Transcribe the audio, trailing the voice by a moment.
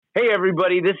Hey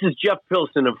everybody, this is Jeff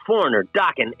Pilson of Foreigner,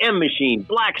 Dokken, M Machine,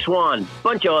 Black Swan,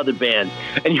 bunch of other bands,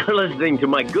 and you're listening to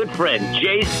my good friend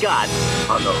Jay Scott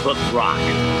on The Hook Rock.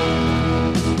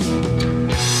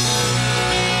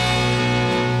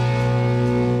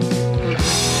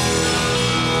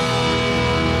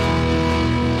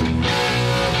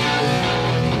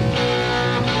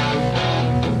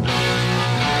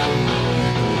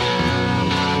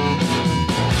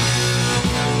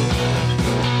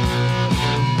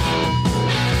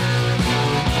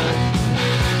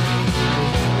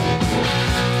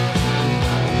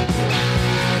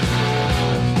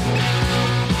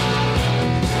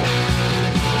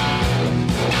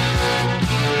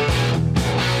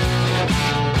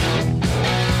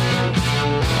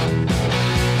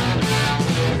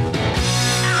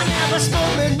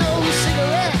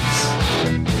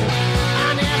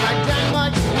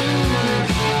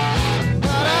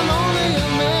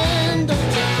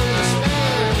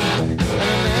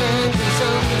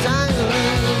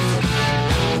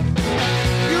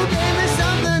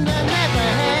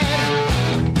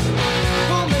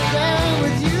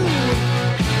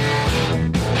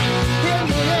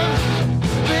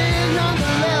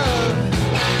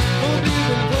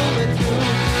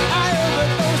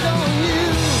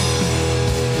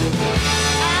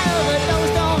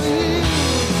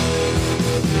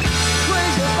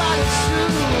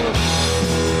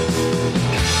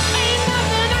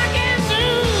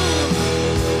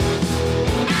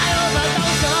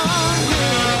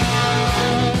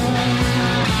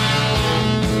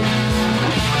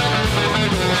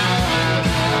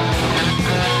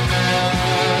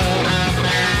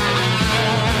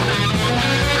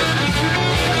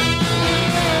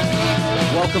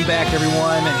 Welcome back,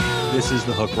 everyone. This is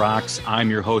The Hook Rocks. I'm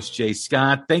your host, Jay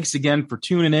Scott. Thanks again for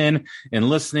tuning in and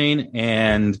listening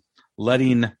and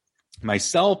letting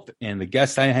myself and the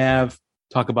guests I have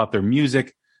talk about their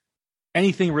music,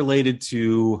 anything related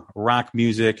to rock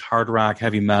music, hard rock,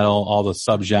 heavy metal, all the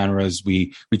subgenres.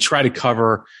 We try to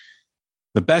cover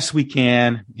the best we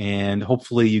can, and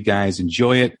hopefully you guys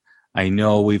enjoy it. I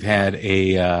know we've had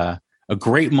a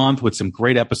great month with some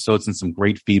great episodes and some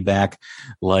great feedback,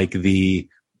 like the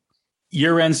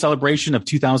year-end celebration of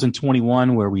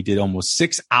 2021, where we did almost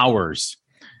 6 hours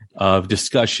of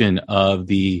discussion of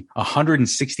the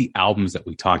 160 albums that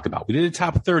we talked about. We did a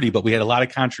top 30, but we had a lot of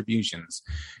contributions,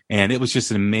 and it was just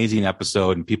an amazing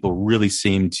episode, and people really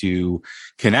seemed to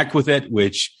connect with it,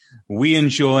 which we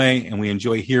enjoy, and we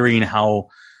enjoy hearing how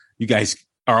you guys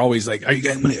are always like, are you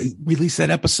going to release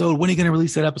that episode? When are you going to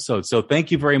release that episode? So thank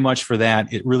you very much for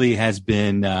that. It really has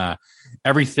been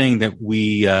everything that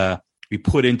we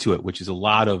put into it, which is a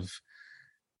lot of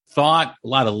thought, a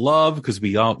lot of love, because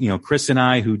we all, Chris and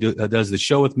I, who does the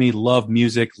show with me, love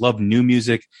music, love new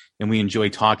music, and we enjoy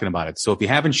talking about it. So if you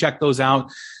haven't checked those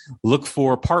out, look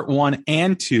for part 1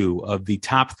 and 2 of the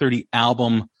top 30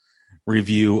 album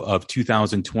review of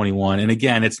 2021. And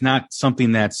again, it's not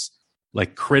something that's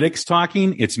like critics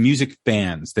talking. It's music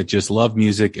fans that just love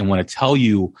music and want to tell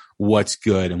you what's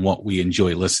good and what we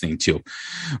enjoy listening to.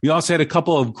 We also had a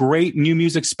couple of great new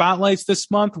music spotlights this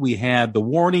month. We had The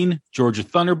Warning, Georgia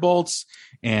Thunderbolts,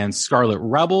 and Scarlet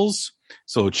Rebels.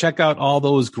 So check out all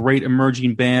those great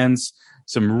emerging bands.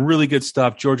 Some really good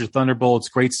stuff. Georgia Thunderbolts,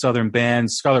 great Southern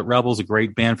band. Scarlet Rebels, a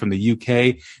great band from the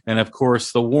UK. And of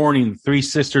course, The Warning, 3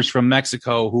 sisters from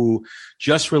Mexico who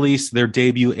just released their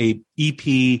debut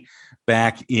EP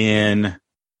back in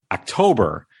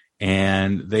October,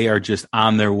 and they are just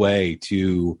on their way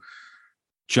to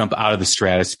jump out of the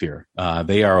stratosphere.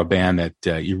 They are a band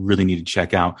that you really need to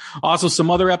check out. Also, some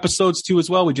other episodes too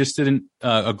as well. We just did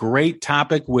a great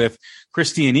topic with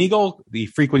Christian Eagle, the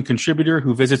frequent contributor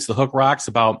who visits the Hook Rocks,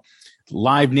 about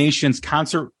Live Nation's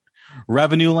concert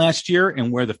revenue last year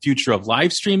and where the future of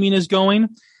live streaming is going.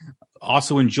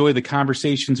 Also enjoy the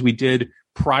conversations we did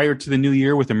prior to the new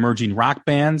year with Emerging Rock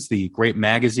Bands, the great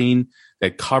magazine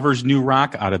that covers new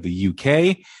rock out of the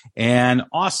UK. And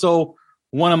also,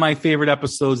 one of my favorite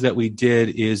episodes that we did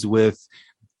is with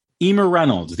Emer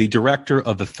Reynolds, the director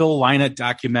of the Phil Lynott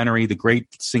documentary, the great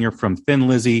singer from Thin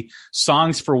Lizzy,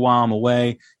 Songs for While I'm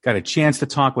Away. Got a chance to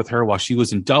talk with her while she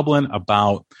was in Dublin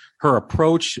about her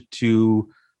approach to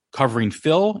covering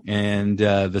Phil and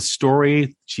the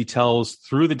story she tells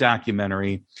through the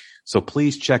documentary. So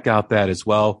please check out that as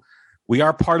well. We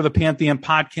are part of the Pantheon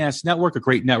Podcast Network, a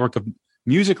great network of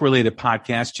music-related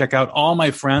podcasts. Check out all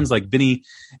my friends like Vinny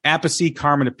Appice,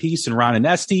 Carmen Appice, and Ron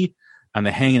Anesti on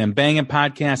the Hangin' and Bangin'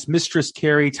 podcast, Mistress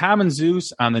Carrie, Tom and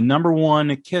Zeus on the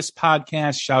 #1 Kiss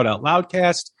podcast, Shout Out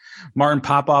Loudcast, Martin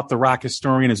Popoff, the rock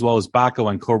historian, as well as Baco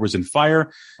on Cobras and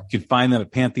Fire. You can find them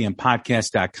at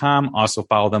pantheonpodcast.com. Also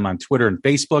follow them on Twitter and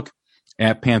Facebook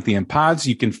at Pantheon Pods.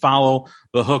 You can follow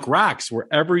The Hook Rocks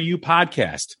wherever you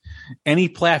podcast. Any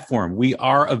platform, we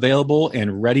are available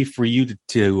and ready for you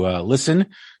to listen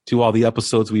to all the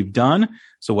episodes we've done.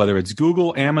 So whether it's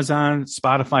Google, Amazon,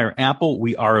 Spotify, or Apple,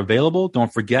 we are available.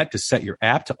 Don't forget to set your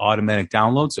app to automatic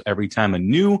download. So every time a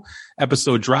new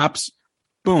episode drops,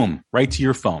 boom, right to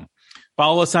your phone.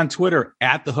 Follow us on Twitter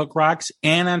at The Hook Rocks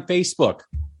and on Facebook,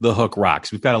 The Hook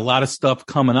Rocks. We've got a lot of stuff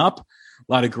coming up,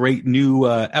 a lot of great new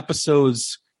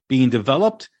episodes being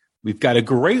developed. We've got a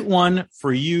great one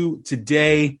for you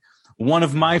today. One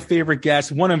of my favorite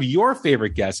guests, one of your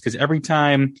favorite guests, because every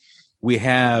time we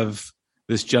have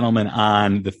this gentleman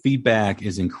on, the feedback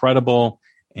is incredible.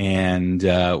 And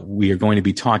we are going to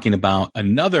be talking about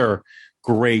another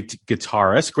great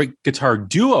guitarist, great guitar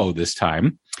duo this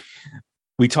time.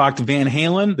 We talked Van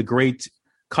Halen, the great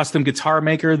custom guitar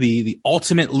maker, the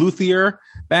ultimate luthier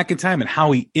back in time, and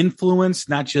how he influenced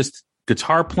not just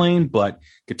guitar playing, but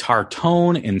guitar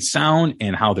tone and sound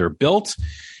and how they're built,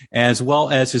 as well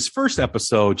as his first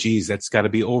episode. Geez, that's got to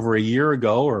be over a year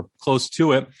ago or close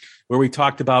to it, where we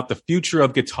talked about the future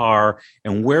of guitar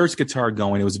and where's guitar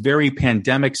going. It was very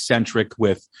pandemic centric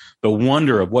with the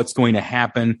wonder of what's going to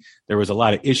happen. There was a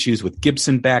lot of issues with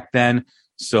Gibson back then.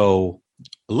 So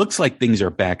it looks like things are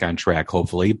back on track,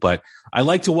 hopefully. But I'd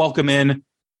like to welcome in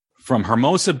from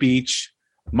Hermosa Beach,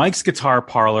 Mike's Guitar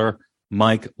Parlor,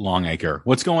 Mike Longacre.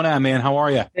 What's going on, man? How are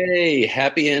you? Hey,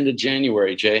 happy end of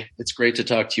January, Jay. It's great to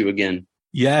talk to you again.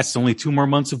 Yes, only 2 more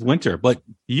months of winter, but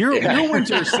your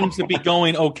winter seems to be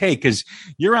going okay because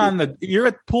you're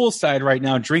at poolside right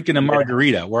now drinking a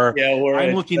margarita.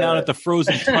 I'm looking out at the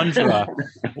frozen tundra,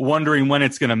 wondering when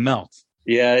it's going to melt.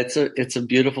 Yeah, it's a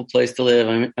beautiful place to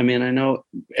live. I mean, I know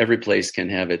every place can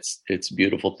have its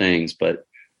beautiful things, but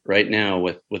right now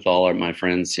with all of my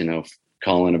friends,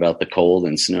 calling about the cold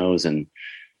and snows, and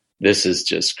this is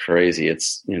just crazy.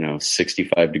 It's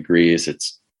 65 degrees.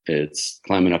 It's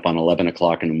climbing up on 11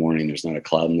 o'clock in the morning. There's not a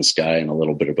cloud in the sky and a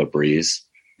little bit of a breeze.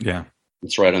 Yeah.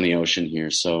 It's right on the ocean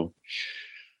here. So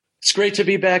it's great to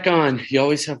be back on. You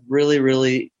always have really,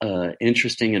 really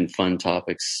interesting and fun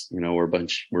topics. We're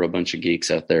a bunch of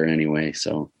geeks out there anyway.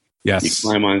 So yes, you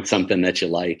climb on something that you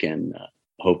like and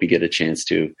hope you get a chance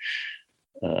to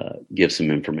give some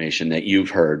information that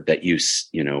you've heard that you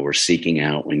were seeking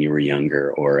out when you were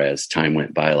younger, or as time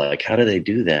went by, like, how do they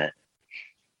do that?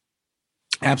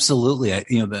 Absolutely.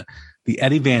 The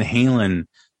Eddie Van Halen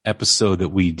episode that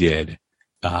we did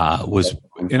was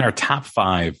in our top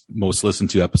 5 most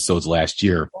listened to episodes last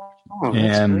year. Oh,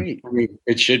 that's great. I mean,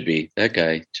 it should be. That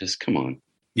guy, just come on.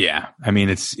 Yeah. I mean,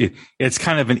 it's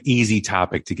kind of an easy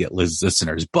topic to get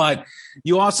listeners, but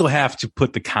you also have to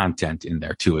put the content in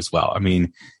there too as well. I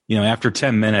mean, after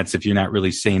 10 minutes, if you're not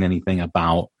really saying anything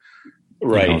about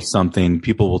something,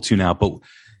 people will tune out. But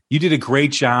you did a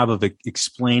great job of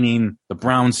explaining the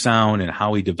Brown sound and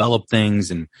how he developed things,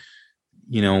 and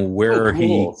where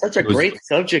he. Such a great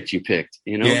subject you picked.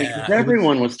 Because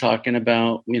everyone was talking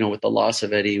about with the loss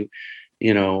of Eddie,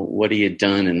 what he had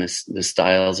done and the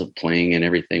styles of playing and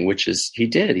everything, which is he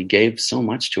did. He gave so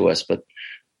much to us, but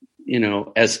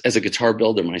as a guitar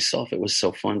builder myself, it was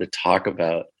so fun to talk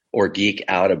about or geek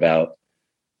out about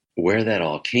where that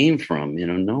all came from.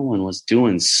 No one was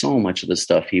doing so much of the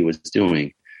stuff he was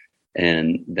doing.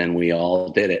 And then we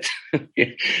all did it,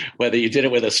 whether you did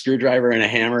it with a screwdriver and a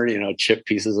hammer, chip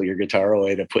pieces of your guitar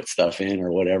away to put stuff in or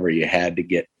whatever, you had to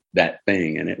get that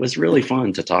thing. And it was really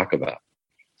fun to talk about.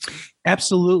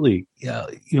 Absolutely. Yeah.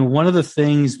 One of the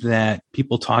things that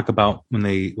people talk about when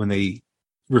they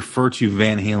refer to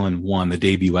Van Halen 1, the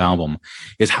debut album,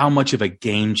 is how much of a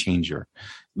game changer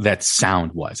that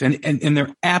sound was. And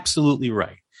they're absolutely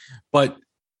right. But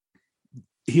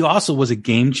he also was a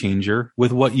game changer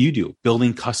with what you do,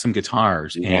 building custom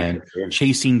guitars and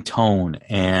chasing tone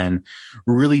and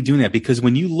really doing that. Because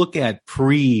when you look at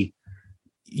Van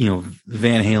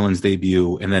Halen's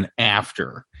debut and then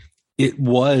after, it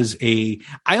was I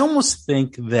almost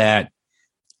think that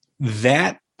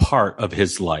part of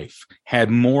his life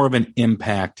had more of an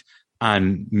impact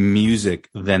on music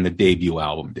than the debut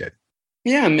album did.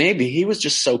 Yeah, maybe. He was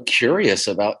just so curious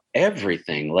about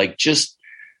everything. Like, just,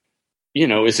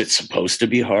 is it supposed to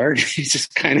be hard? He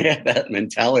just kind of had that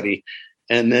mentality,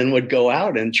 and then would go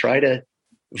out and try to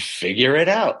figure it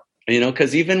out.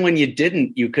 Because even when you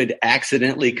didn't, you could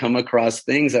accidentally come across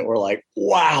things that were like,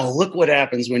 wow, look what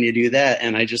happens when you do that.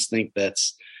 And I just think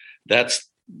that's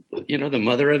the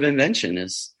mother of invention,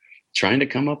 is trying to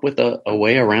come up with a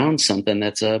way around something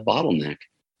that's a bottleneck.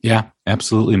 Yeah,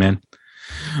 absolutely, man.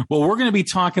 Well, we're going to be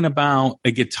talking about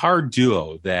a guitar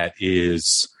duo that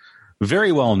is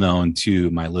very well known to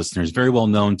my listeners, very well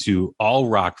known to all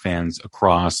rock fans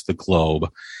across the globe.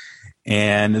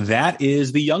 And that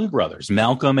is the Young brothers,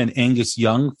 Malcolm and Angus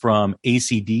Young from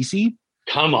AC/DC.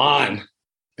 Come on.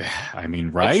 I mean,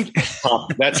 right?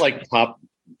 That's like pop,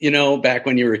 back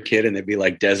when you were a kid and they'd be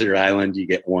like Desert Island, you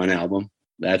get one album.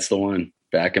 That's the one.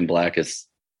 Back in Black is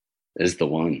the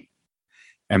one.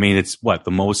 I mean, it's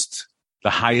the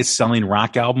highest selling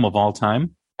rock album of all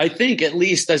time. I think, at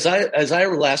least as I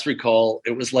last recall,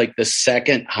 it was like the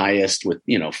second highest with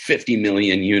 50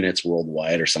 million units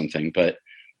worldwide or something. But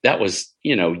that was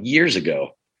years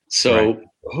ago. So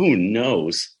Who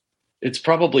knows? It's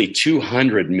probably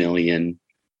 200 million.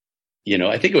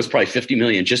 I think it was probably 50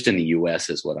 million just in the U.S.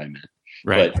 is what I meant.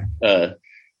 Right. But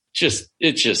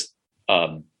it's just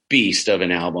a beast of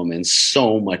an album and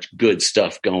so much good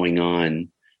stuff going on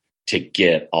to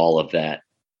get all of that.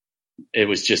 It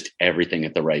was just everything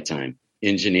at the right time.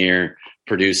 Engineer,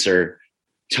 producer,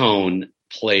 tone,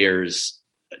 players,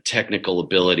 technical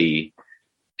ability,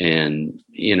 and,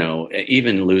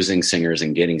 even losing singers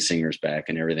and getting singers back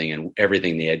and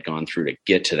everything they had gone through to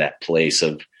get to that place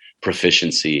of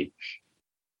proficiency.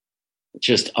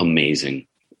 Just amazing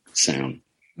sound.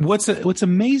 What's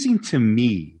amazing to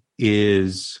me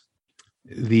is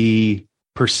the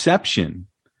perception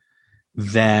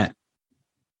that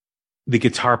the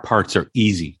guitar parts are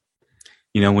easy.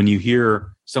 When you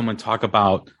hear someone talk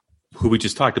about who we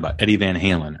just talked about, Eddie Van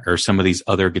Halen, or some of these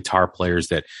other guitar players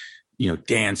that,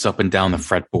 dance up and down the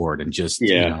fretboard and just,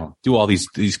 do all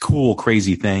these cool,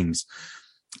 crazy things.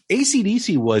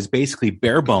 AC/DC was basically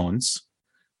bare bones.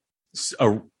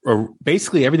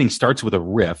 Basically everything starts with a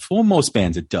riff. Well, most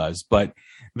bands it does, but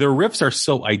their riffs are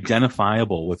so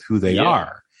identifiable with who they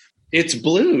are. It's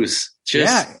blues,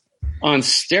 just on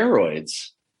steroids.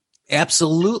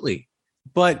 Absolutely.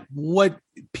 But what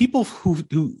people who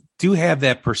do have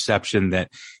that perception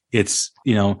that it's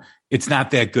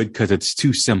not that good because it's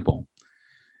too simple,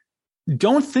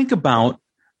 don't think about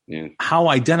how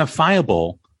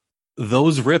identifiable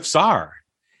those riffs are.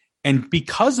 And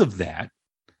because of that,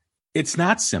 it's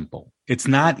not simple. It's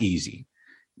not easy.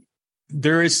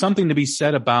 There is something to be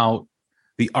said about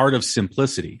the art of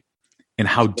simplicity and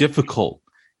how difficult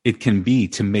it can be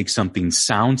to make something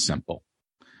sound simple.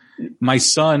 My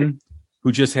son,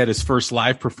 who just had his first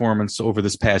live performance over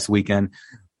this past weekend,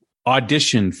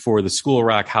 auditioned for the School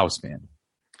Rock House Band.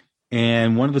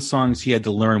 And one of the songs he had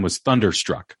to learn was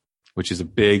Thunderstruck, which is a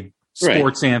big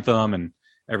sports anthem and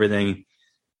everything.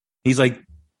 He's like,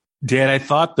 Dad, I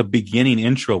thought the beginning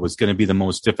intro was going to be the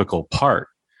most difficult part,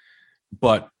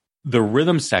 but the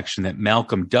rhythm section that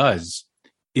Malcolm does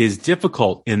is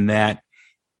difficult in that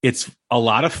it's a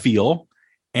lot of feel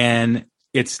and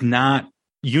it's not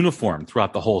uniform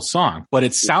throughout the whole song, but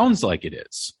it sounds like it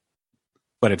is,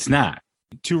 but it's not.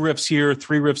 2 riffs here,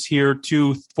 3 riffs here,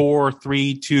 2, 4,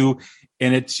 3, 2.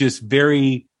 And it's just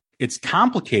it's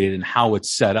complicated in how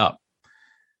it's set up.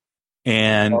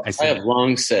 And I have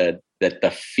long said that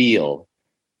the feel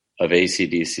of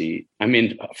AC/DC, I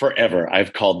mean, forever,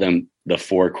 I've called them the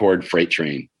 4-chord freight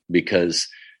train because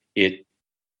it's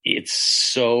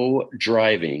so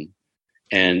driving.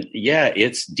 And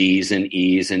it's D's and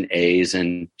E's and A's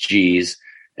and G's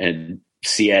and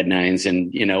C add 9s.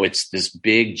 And, it's this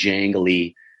big,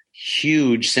 jangly,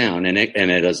 huge sound. And it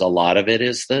is, a lot of it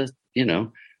is the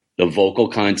vocal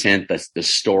content, the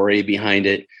story behind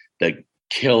it, the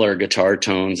killer guitar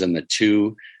tones, and the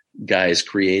 2 guys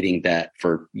creating that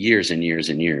for years and years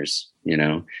and years,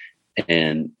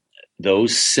 and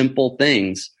those simple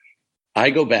things. I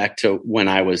go back to when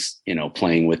I was,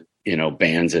 playing with,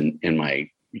 bands in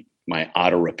my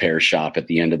auto repair shop at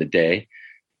the end of the day.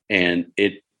 And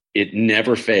it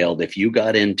never failed. If you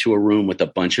got into a room with a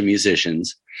bunch of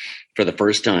musicians for the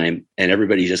first time and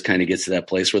everybody just kind of gets to that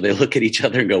place where they look at each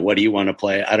other and go, what do you want to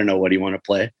play? I don't know. What do you want to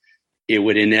play? It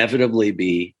would inevitably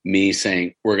be me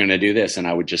saying, we're going to do this. And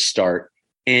I would just start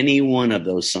any one of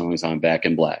those songs on Back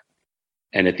in Black.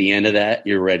 And at the end of that,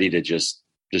 you're ready to just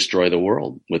destroy the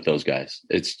world with those guys.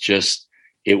 It's just,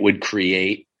 it would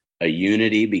create a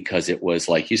unity because it was,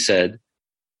 like you said,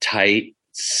 tight,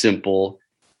 simple,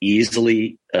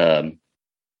 easily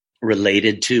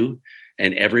related to,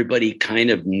 and everybody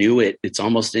kind of knew it. It's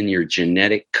almost in your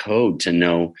genetic code to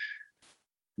know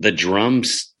the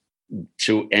drums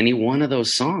to any one of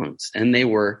those songs. And they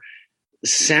were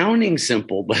sounding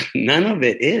simple, but none of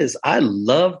it is. I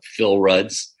love Phil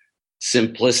Rudd's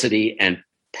simplicity and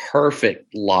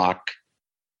perfect lock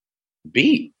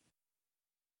beat.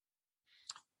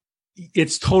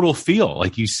 It's total feel,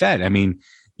 like you said. I mean,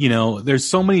 there's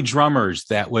so many drummers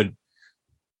that would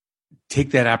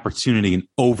take that opportunity and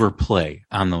overplay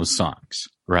on those songs,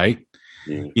 right?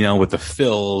 Yeah. You know, with the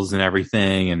fills and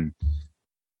everything. And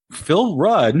Phil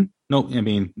Rudd, no, I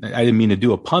mean, I didn't mean to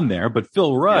do a pun there, but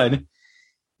Phil Rudd,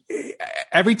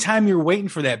 every time you're waiting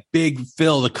for that big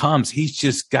fill that comes, he's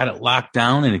just got it locked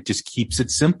down, and it just keeps it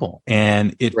simple.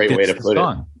 And it great way to put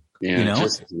it. Yeah, you know?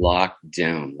 Just locked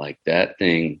down like that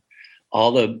thing.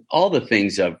 All the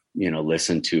things I've,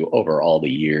 listened to over all the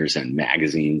years and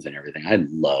magazines and everything. I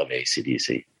love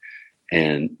AC/DC,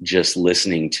 and just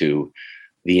listening to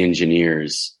the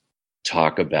engineers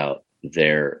talk about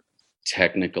their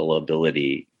technical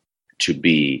ability to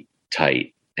be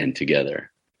tight and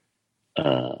together.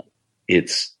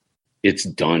 It's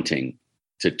daunting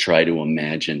to try to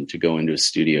imagine to go into a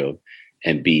studio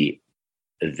and be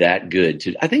that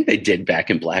good. I think they did Back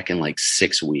in Black in like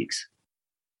 6 weeks,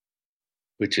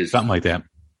 which is something like that.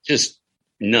 Just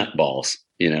nutballs,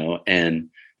 and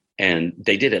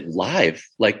they did it live,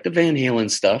 like the Van Halen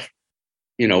stuff,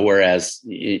 whereas,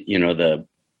 the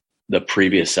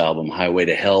previous album, Highway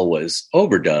to Hell, was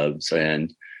overdubs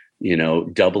and,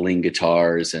 doubling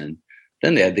guitars. And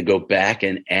then they had to go back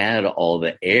and add all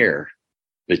the air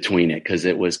between it because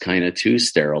it was kind of too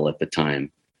sterile at the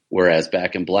time. Whereas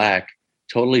Back in Black,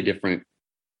 totally different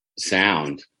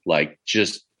sound, like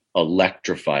just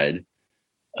electrified,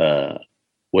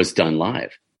 was done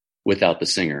live without the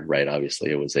singer, right?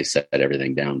 Obviously, they set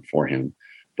everything down for him,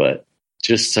 but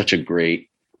just such a great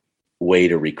way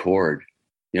to record,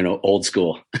 old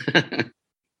school.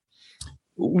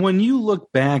 When you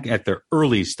look back at their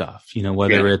early stuff,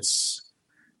 whether it's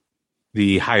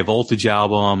the High Voltage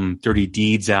album, Dirty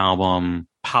Deeds album,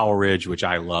 Powerage, which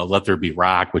I love, Let There Be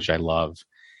Rock, which I love,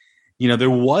 there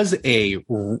was a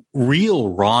real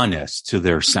rawness to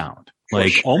their sound,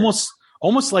 like almost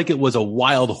like it was a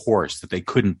wild horse that they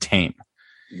couldn't tame.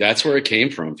 That's where it came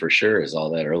from, for sure, is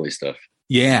all that early stuff.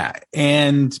 Yeah.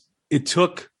 And it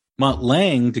took Mutt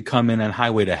Lange to come in on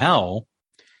Highway to Hell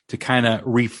to kind of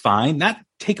refine, not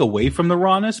take away from the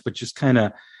rawness, but just kind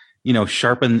of,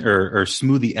 sharpen or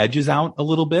smooth the edges out a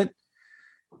little bit.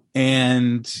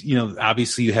 And,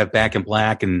 obviously you have Back in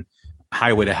Black and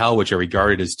Highway to Hell, which are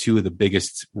regarded as two of the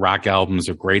biggest rock albums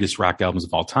or greatest rock albums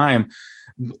of all time.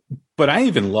 But I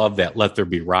even love that Let There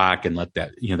Be Rock and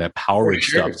that Powerage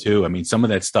stuff too. I mean, some of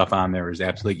that stuff on there is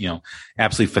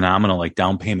absolutely phenomenal, like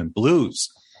Down Payment Blues.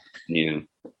 Yeah.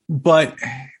 But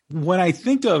when I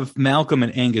think of Malcolm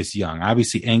and Angus Young,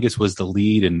 obviously Angus was the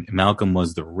lead and Malcolm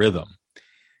was the rhythm.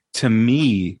 To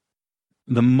me,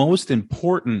 the most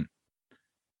important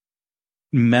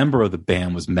member of the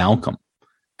band was Malcolm,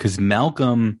 because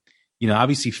Malcolm,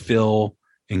 obviously Phil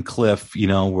and Cliff,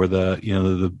 were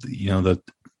the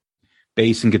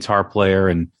bass and guitar player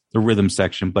and the rhythm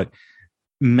section, but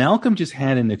Malcolm just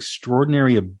had an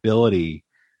extraordinary ability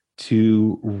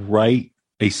to write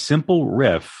a simple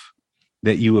riff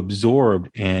that you absorbed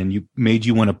and you made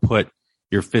you want to put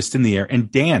your fist in the air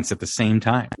and dance at the same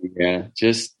time. Yeah,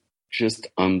 just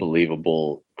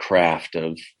unbelievable craft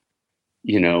of,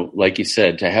 like you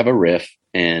said, to have a riff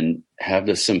and have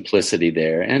the simplicity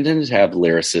there, and then have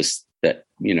lyricists that,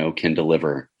 can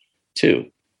deliver too.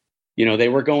 They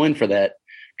were going for that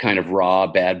kind of raw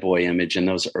bad boy image in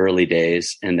those early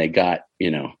days, and they got,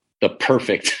 the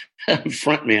perfect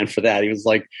frontman for that. He was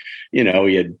like, he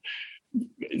had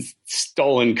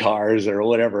stolen cars or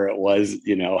whatever it was,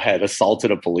 had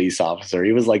assaulted a police officer.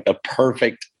 He was like the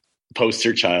perfect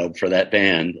poster child for that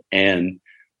band. And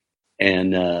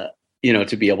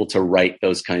to be able to write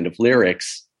those kind of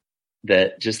lyrics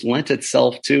that just lent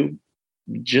itself to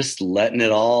just letting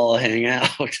it all hang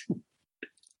out.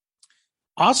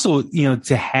 Also,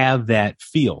 to have that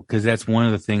feel, because that's one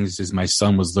of the things as my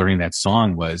son was learning that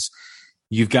song was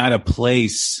you've got to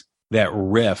place that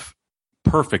riff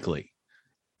perfectly,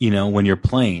 when you're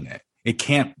playing it. It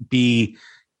can't be,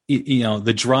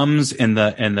 the drums and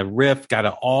the riff got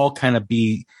to all kind of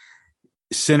be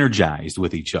synergized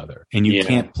with each other, and you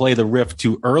can't play the riff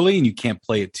too early and you can't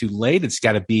play it too late. It's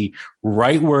got to be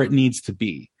right where it needs to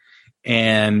be.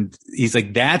 And he's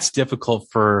like, that's difficult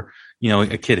for,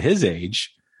 a kid his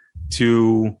age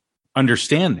to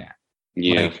understand that.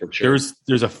 Yeah, like, for sure.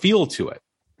 There's a feel to it.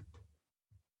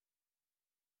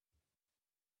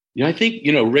 I think,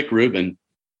 Rick Rubin,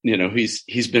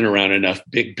 he's been around enough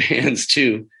big bands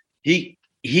too. He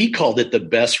called it the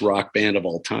best rock band of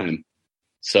all time.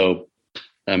 So,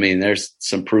 I mean, there's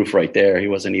some proof right there. He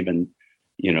wasn't even,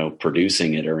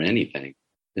 producing it or anything.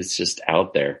 It's just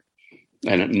out there.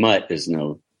 And Mutt is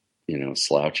no,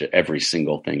 slouch at every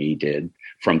single thing he did,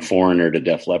 from Foreigner to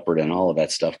Def Leppard and all of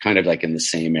that stuff, kind of like in the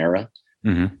same era.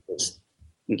 Mm-hmm. Just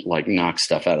like knock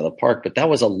stuff out of the park. But that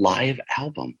was a live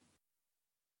album.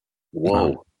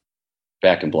 Whoa.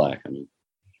 Back in Black.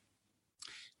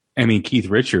 I mean, Keith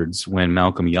Richards, when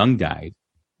Malcolm Young died,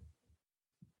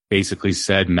 basically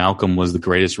said Malcolm was the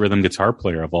greatest rhythm guitar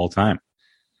player of all time.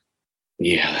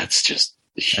 Yeah, that's just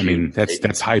huge. I mean,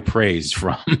 that's high praise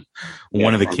from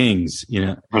one of the kings, you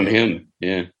know. From him,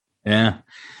 yeah. Yeah.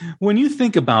 When you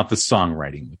think about the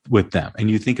songwriting with them, and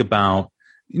you think about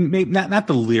maybe not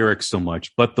the lyrics so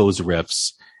much, but those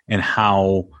riffs and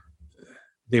how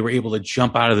they were able to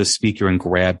jump out of the speaker and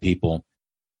grab people,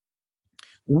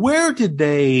 where did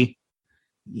they,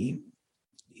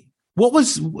 what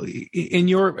was, in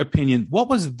your opinion, what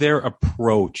was their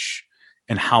approach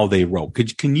and how they wrote?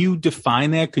 Can you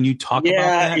define that? Can you talk about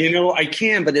that? Yeah, you know, I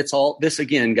can, but it's all this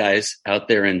again, guys, out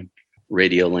there in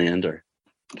radio land or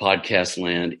podcast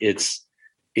land.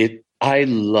 I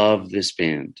love this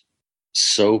band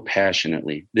so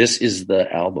passionately. This is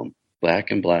the album,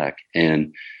 Black and Black.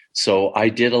 And so I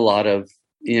did a lot of,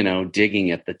 you know,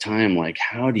 digging at the time, like,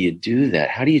 how do you do that?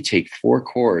 How do you take 4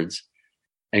 chords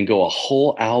and go a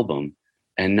whole album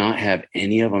and not have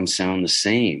any of them sound the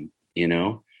same? You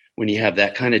know, when you have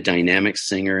that kind of dynamic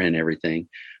singer and everything,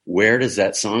 where does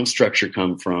that song structure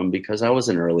come from? Because I was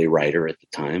an early writer at the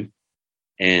time.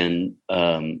 And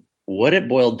what it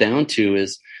boiled down to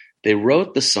is they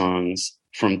wrote the songs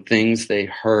from things they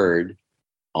heard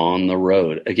on the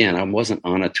road. Again, I wasn't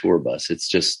on a tour bus. It's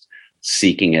just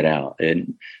seeking it out.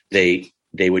 And they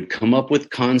would come up with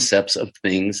concepts of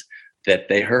things that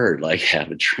they heard, like Have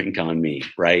a Drink on Me,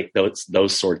 right?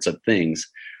 Those sorts of things.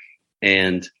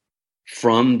 And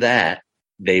from that,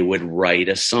 they would write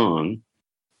a song.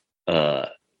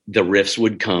 The riffs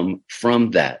would come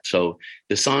from that. So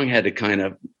the song had to kind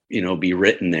of, you know, be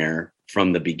written there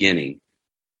from the beginning,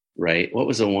 right? What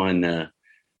was the one,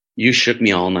 You Shook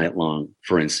Me All Night Long,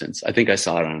 for instance? I think I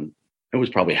saw it was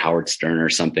probably Howard Stern or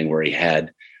something, where he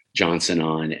had Johnson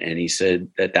on, and he said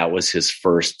that was his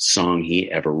first song he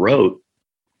ever wrote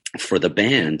for the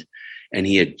band. And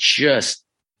he had just,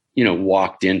 you know,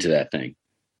 walked into that thing.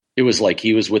 It was like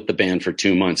he was with the band for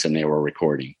 2 months and they were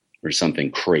recording or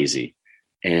something crazy.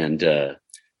 And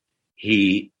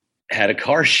he had a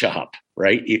car shop,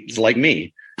 right? It's like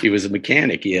me. He was a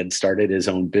mechanic. He had started his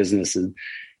own business,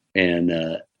 and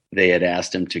they had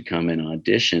asked him to come and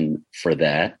audition for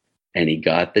that. And he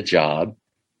got the job.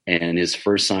 And his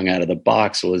first song out of the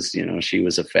box was, you know, She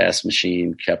Was a Fast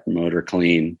Machine, Kept the Motor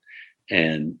Clean.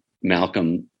 And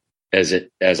Malcolm, as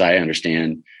I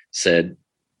understand, said,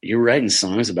 "You're writing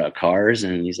songs about cars?"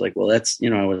 And he's like, "Well, that's, you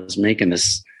know, I was making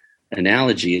this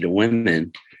analogy to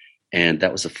women." And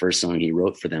that was the first song he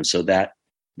wrote for them. So that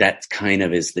kind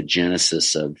of is the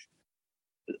genesis of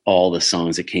all the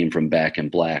songs that came from Back in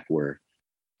Black, were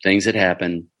things that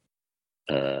happened,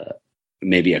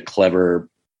 maybe a clever,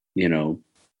 you know,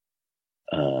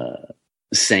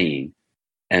 saying,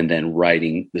 and then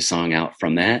writing the song out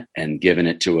from that and giving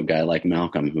it to a guy like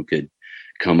Malcolm, who could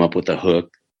come up with a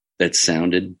hook that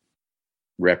sounded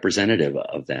representative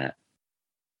of that.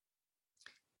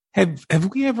 Have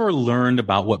we ever learned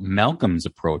about what Malcolm's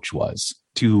approach was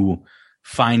to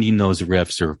finding those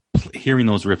riffs, or hearing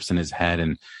those riffs in his head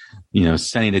and, you know,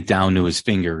 sending it down to his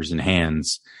fingers and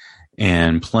hands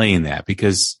and playing that?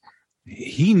 Because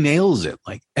he nails it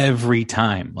like every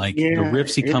time, like the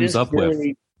riffs he comes up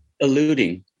with.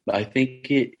 Alluding, I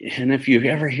think and if you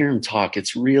ever hear him talk,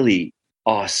 it's really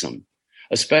awesome,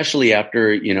 especially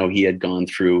after, you know, he had gone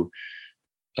through,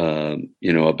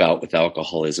 you know, a bout with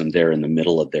alcoholism there in the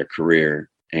middle of their career,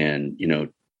 and, you know,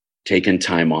 taken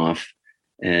time off,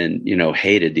 and, you know,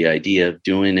 hated the idea of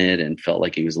doing it and felt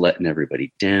like he was letting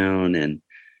everybody down. And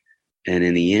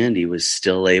in the end, he was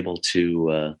still able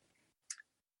to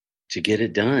get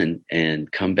it done and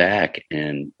come back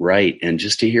and write. And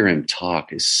just to hear him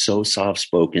talk is so soft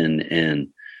spoken. And,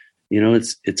 you know,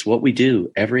 it's what we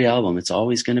do every album. It's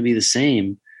always going to be the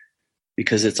same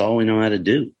because it's all we know how to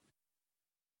do.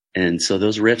 And so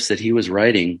those riffs that he was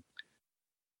writing,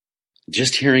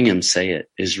 just hearing him say it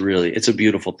is really, it's a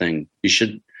beautiful thing. You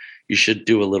should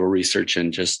do a little research,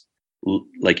 and just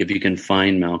like, if you can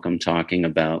find Malcolm talking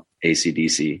about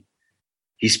AC/DC,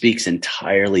 he speaks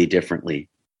entirely differently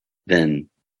than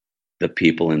the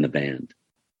people in the band.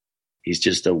 He's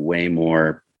just a way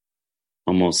more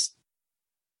almost,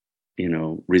 you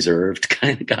know, reserved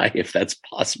kind of guy, if that's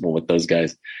possible with those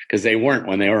guys, because they weren't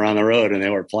when they were on the road and they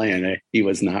were playing. He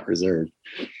was not reserved.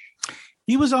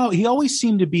 He always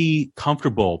seemed to be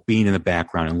comfortable being in the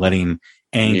background and letting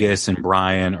Angus and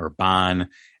Brian or Bon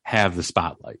have the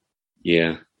spotlight.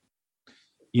 Yeah.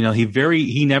 You know,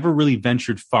 he never really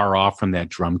ventured far off from that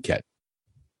drum kit.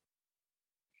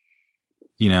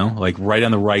 You know, like right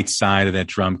on the right side of that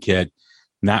drum kit,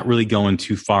 not really going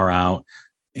too far out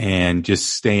and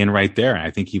just staying right there.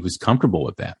 I think he was comfortable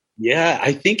with that. Yeah,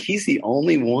 I think he's the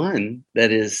only one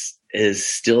that is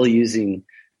still using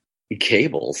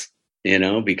cables,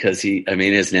 because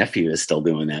his nephew is still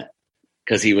doing that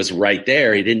because he was right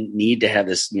there. He didn't need to have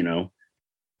this,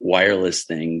 wireless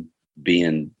thing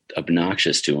being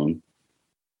obnoxious to him.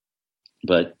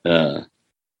 But to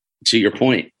your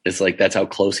point, it's like that's how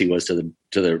close he was to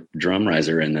the drum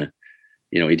riser, and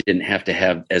he didn't have to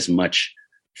have as much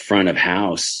front of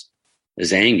house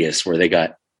as Angus, where they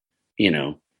got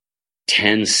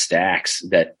 10 stacks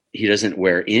that he doesn't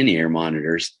wear in-ear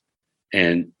monitors,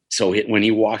 and so when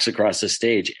he walks across the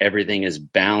stage, everything is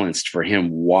balanced for him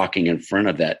walking in front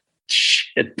of that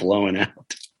shit blowing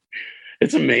out.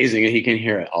 It's amazing, and he can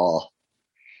hear it all.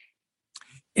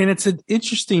 And it's an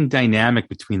interesting dynamic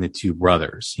between the two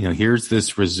brothers. Here's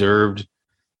this reserved,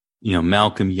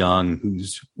 Malcolm Young,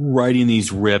 who's writing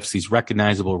these riffs, these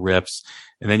recognizable riffs.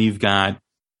 And then you've got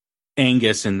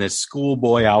Angus in this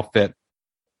schoolboy outfit,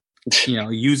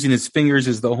 using his fingers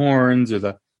as the horns or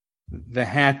the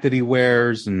hat that he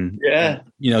wears. And,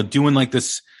 doing like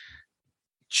this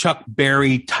Chuck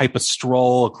Berry type of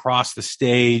stroll across the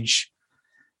stage,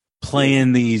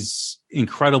 playing these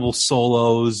incredible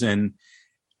solos and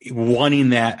wanting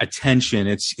that attention.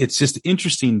 It's just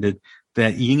interesting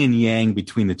that yin and yang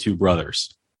between the two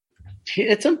brothers.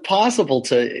 It's impossible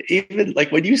to even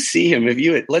when you see him,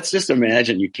 let's just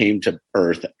imagine you came to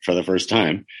Earth for the first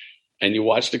time and you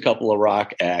watched a couple of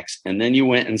rock acts and then you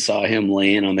went and saw him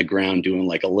laying on the ground doing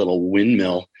like a little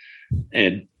windmill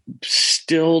and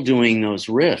still doing those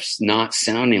riffs, not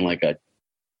sounding like a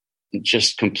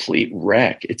just complete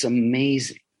wreck. It's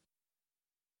amazing.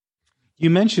 You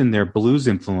mentioned their blues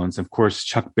influence. Of course,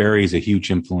 Chuck Berry is a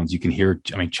huge influence. You can hear,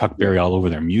 Chuck Berry all over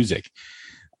their music.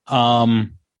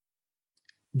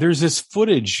 There's this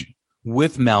footage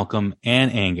with Malcolm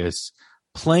and Angus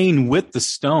playing with the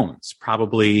Stones,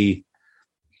 probably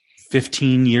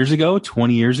 15 years ago,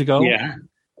 20 years ago. Yeah.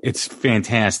 It's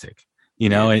fantastic,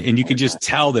 and you can just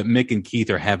tell that Mick and Keith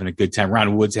are having a good time.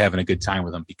 Ron Wood's having a good time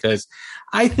with them because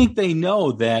I think they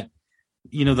know that,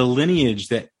 the lineage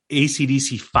that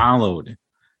AC/DC followed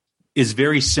is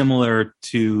very similar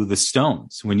to the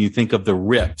Stones when you think of the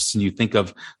riffs and you think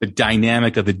of the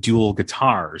dynamic of the dual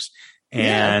guitars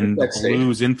and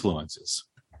blues influences.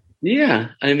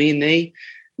 Yeah. They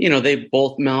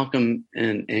both, Malcolm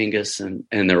and Angus and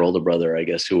their older brother, I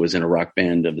guess, who was in a rock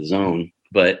band of his own,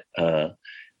 but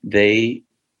they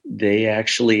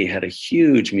actually had a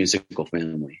huge musical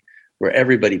family where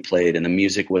everybody played and the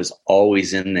music was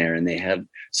always in there. And they had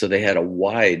a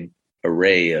wide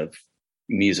array of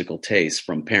musical tastes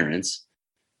from parents.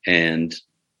 And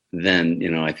then,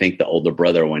 I think the older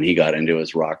brother, when he got into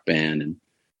his rock band and,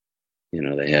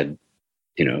 they had,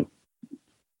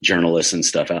 journalists and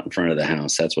stuff out in front of the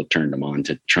house, that's what turned them on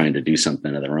to trying to do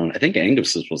something of their own. I think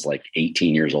Angus was like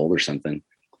 18 years old or something.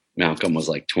 Malcolm was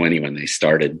like 20 when they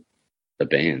started the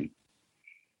band.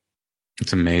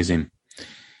 It's amazing.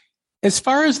 As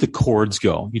far as the chords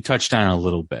go, you touched on it a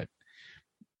little bit.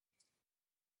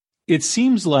 It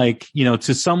seems like,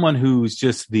 to someone who's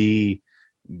just the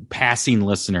passing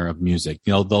listener of music,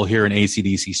 they'll hear an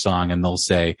AC/DC song and they'll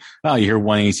say, oh, you hear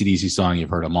one AC/DC song, you've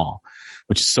heard them all,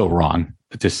 which is so wrong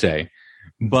to say.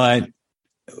 But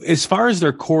as far as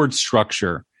their chord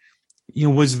structure,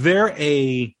 was there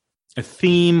a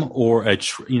theme or I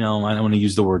don't want to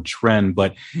use the word trend,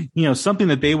 but, something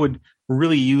that they would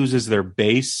really use as their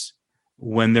bass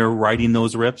when they're writing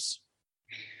those riffs?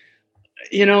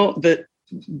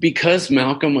 Because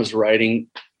Malcolm was writing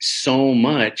so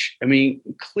much,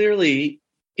 clearly,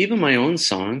 even my own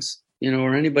songs,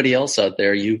 or anybody else out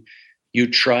there, you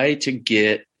try to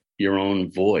get your own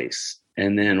voice.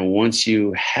 And then once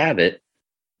you have it,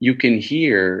 you can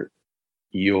hear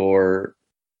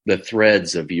the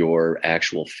threads of your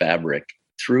actual fabric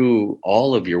through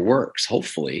all of your works,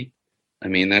 hopefully.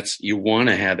 You want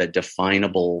to have a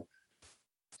definable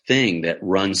thing that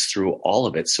runs through all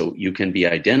of it so you can be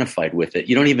identified with it.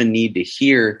 You don't even need to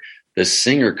hear the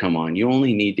singer come on. You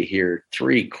only need to hear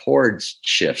 3 chord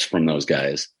shifts from those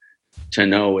guys to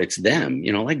know it's them,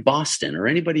 like Boston or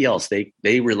anybody else.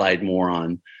 They relied more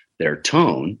on their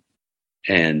tone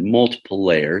and multiple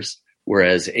layers,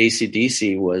 whereas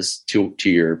AC/DC was, to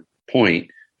your point,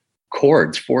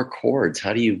 chords, 4 chords.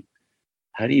 How do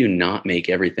you not make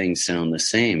everything sound the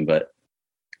same? But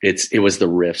it was the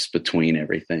riffs between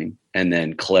everything and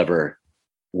then clever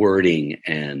wording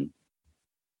and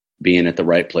being at the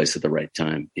right place at the right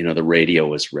time. The radio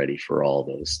was ready for all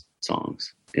those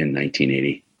songs in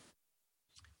 1980.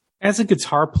 As a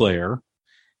guitar player,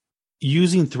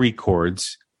 using 3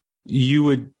 chords, you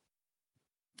would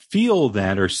feel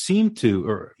that, or seem to,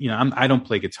 or, I don't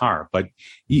play guitar, but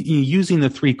using the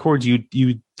 3 chords,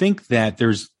 you think that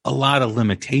there's a lot of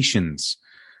limitations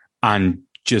on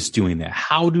just doing that.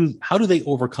 How do they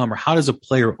overcome, or how does a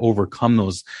player overcome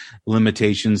those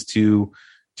limitations to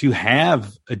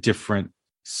have a different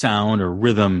sound or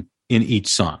rhythm in each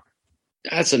song?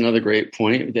 That's another great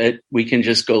point, that we can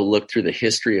just go look through the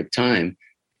history of time.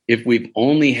 If we've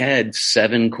only had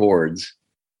 7 chords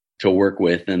to work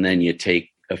with, and then you take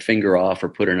a finger off or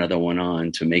put another one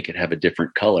on to make it have a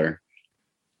different color,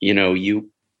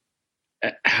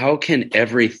 how can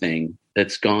everything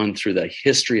that's gone through the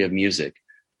history of music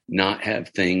not have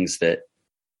things that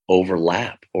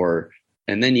overlap?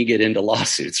 And then you get into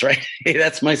lawsuits, right? Hey,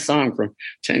 that's my song from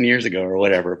 10 years ago or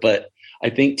whatever. But I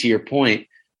think, to your point,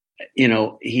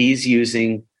 he's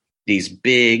using these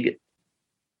big,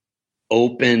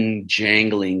 open,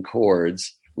 jangling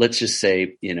chords. Let's just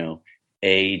say,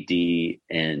 A, D,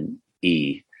 and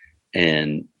E.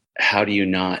 And how do you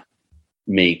not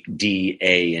make D,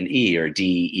 A, and E, or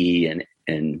D, E,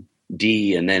 and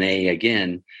D, and then A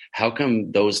again? How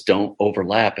come those don't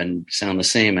overlap and sound the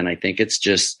same? And I think it's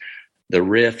just the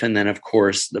riff. And then, of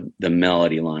course, the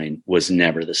melody line was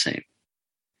never the same.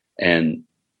 And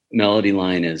melody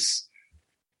line is,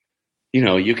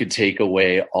 you could take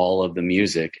away all of the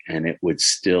music and it would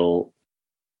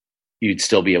you'd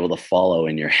still be able to follow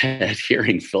in your head,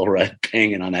 hearing Phil Rudd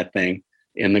banging on that thing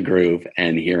in the groove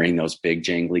and hearing those big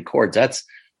jangly chords.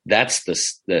 That's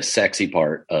the sexy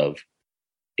part of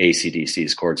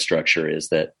AC/DC's chord structure, is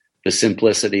that the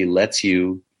simplicity lets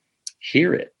you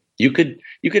hear it. You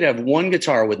could have one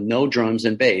guitar with no drums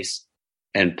and bass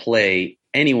and play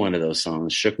any one of those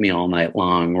songs, Shook Me All Night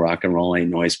Long, Rock and Roll Ain't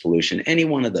Noise Pollution, any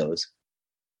one of those.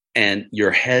 And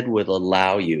your head would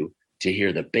allow you to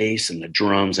hear the bass and the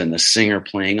drums and the singer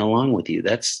playing along with you.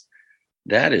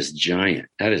 That is giant.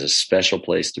 That is a special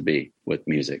place to be with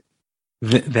music.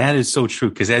 That is so true.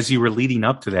 Because as you were leading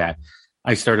up to that,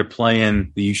 I started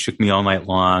playing the You Shook Me All Night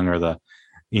Long, or the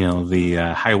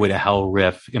Highway to Hell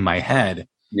riff in my head.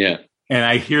 Yeah. And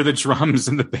I hear the drums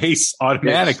and the bass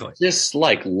automatically. It's just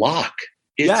like lock.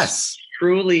 Yes.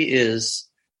 Truly is.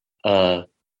 Truly,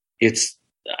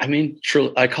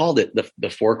 I called it the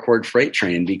 4-chord freight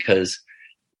train, because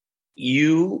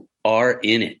you are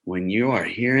in it when you are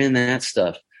hearing that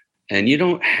stuff, and you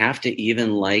don't have to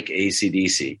even like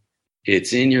AC/DC.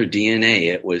 It's in your DNA.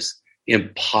 It was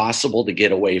impossible to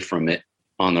get away from it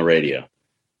on the radio.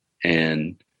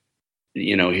 And,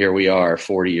 here we are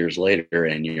 40 years later,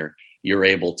 and you're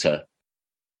able to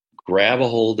grab a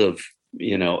hold of,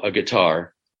 a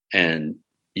guitar, and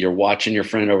you're watching your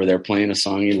friend over there playing a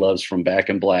song he loves from Back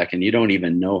in Black, and you don't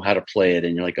even know how to play it.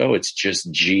 And you're like, oh, it's just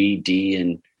G, D,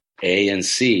 and A and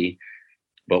C.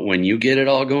 But when you get it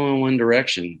all going one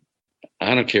direction,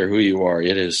 I don't care who you are.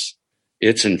 It's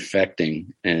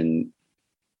infecting, and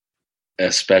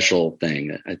a special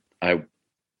thing.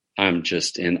 I'm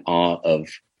just in awe of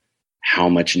how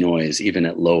much noise, even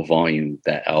at low volume,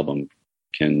 that album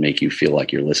can make you feel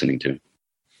like you're listening to.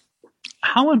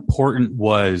 How important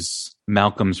was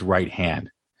Malcolm's right hand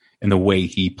and the way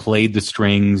he played the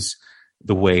strings,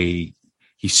 the way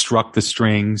he struck the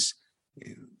strings?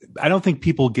 I don't think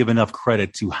people give enough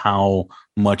credit to how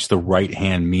much the right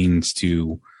hand means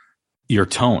to your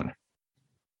tone.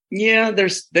 Yeah,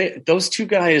 those two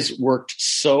guys worked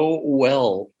so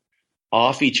well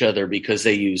off each other, because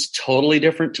they used totally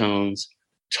different tones,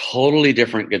 totally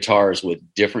different guitars with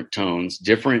different tones,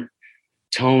 different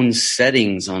tone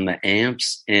settings on the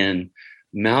amps. And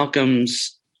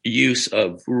Malcolm's use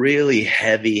of really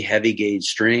heavy gauge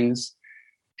strings,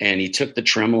 and he took the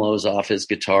tremolos off his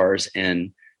guitars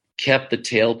and kept the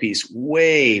tailpiece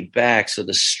way back, so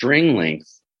the string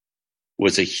length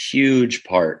was a huge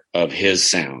part of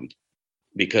his sound,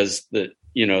 because the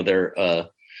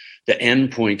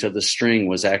end point of the string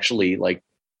was actually like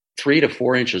 3 to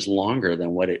 4 inches longer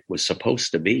than what it was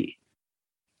supposed to be.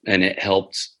 And it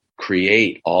helped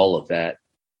create all of that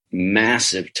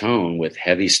massive tone with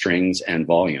heavy strings and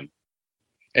volume.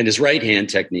 And his right hand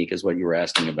technique is what you were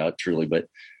asking about, truly. But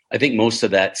I think most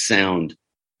of that sound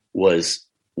was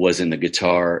in the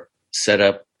guitar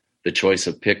setup, the choice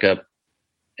of pickup.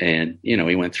 And, he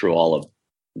went through all of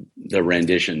the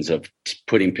renditions of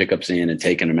putting pickups in and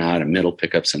taking them out, and middle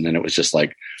pickups. And then it was just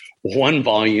like one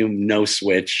volume, no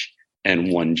switch,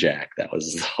 and one jack. That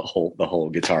was the whole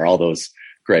guitar. All those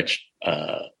Gretsch,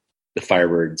 the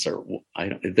Firebirds, or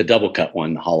the double cut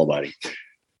one, the hollow body.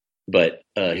 But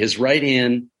his right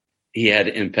hand, he had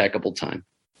impeccable time.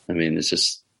 I mean, it's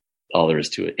just all there is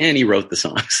to it. And he wrote the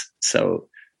songs. So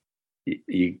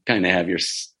you kind of have your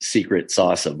secret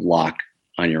sauce of lock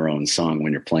on your own song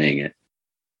when you're playing it.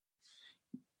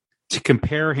 To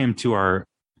compare him to our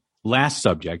last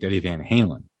subject, Eddie Van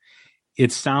Halen,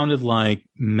 it sounded like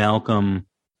Malcolm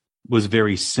was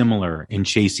very similar in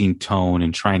chasing tone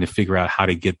and trying to figure out how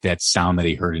to get that sound that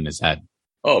he heard in his head.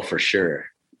 Oh, for sure.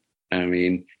 I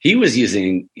mean, he was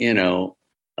using,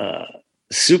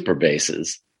 super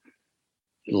basses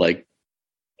like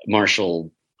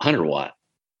Marshall 100 watt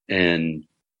and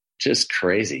just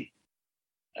crazy.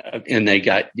 And they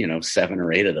got, 7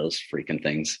 or 8 of those freaking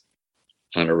things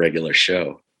on a regular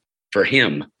show for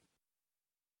him.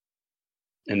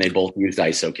 And they both used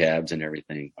ISO cabs and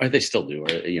everything. Or they still do. Or,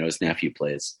 his nephew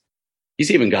plays.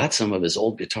 He's even got some of his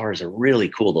old guitars are really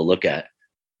cool to look at.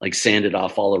 Like sanded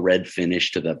off all the red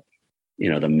finish to the,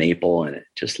 the maple. And it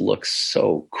just looks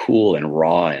so cool and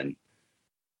raw and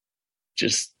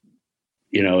just,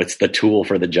 it's the tool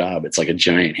for the job. It's like a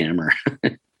giant hammer.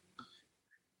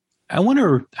 I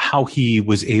wonder how he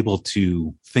was able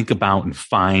to think about and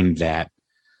find that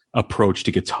approach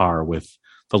to guitar with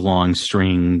the long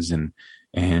strings and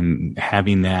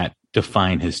having that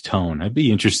define his tone. I'd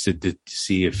be interested to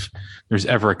see if there's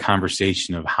ever a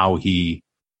conversation of how he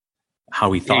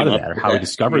thought of that or how he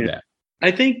discovered that.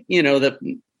 I think, that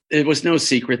it was no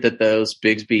secret that those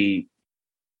Bigsby,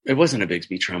 it wasn't a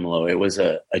Bigsby tremolo. It was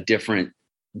a different,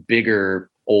 bigger,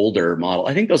 older model.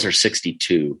 I think those are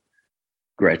 62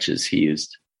 Gretsches he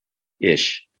used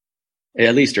ish,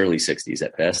 at least early 60s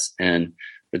at best. And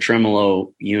the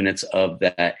tremolo units of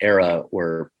that era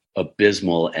were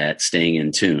abysmal at staying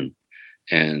in tune,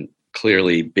 and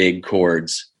clearly big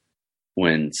chords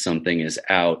when something is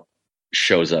out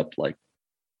shows up like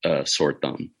a sore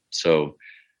thumb. So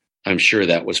I'm sure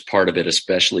that was part of it,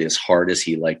 especially as hard as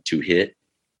he liked to hit.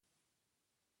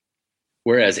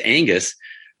 Whereas Angus,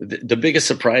 the biggest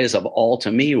surprise of all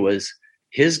to me was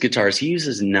his guitars. He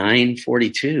uses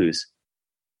 942s.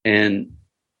 And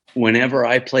whenever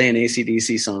I play an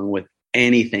AC/DC song with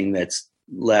anything that's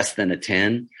less than a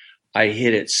 10, I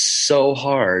hit it so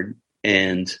hard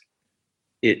and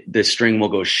the string will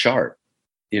go sharp,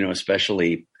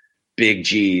 especially big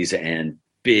G's and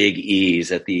big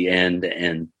E's at the end.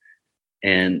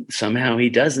 And somehow he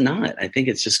does not. I think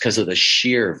it's just because of the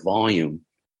sheer volume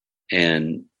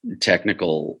and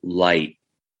technical light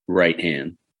right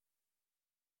hand.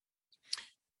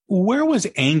 Where was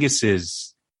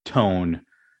Angus's tone?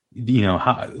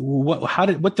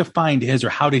 What defined his, or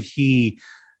how did he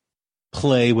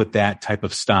play with that type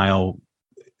of style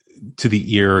to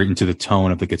the ear and to the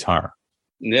tone of the guitar?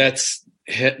 That's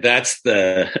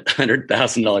the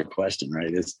 $100,000 question,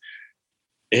 right?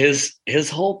 Is his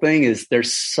whole thing is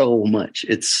there's so much.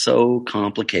 It's so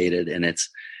complicated, and it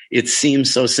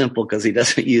seems so simple because he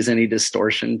doesn't use any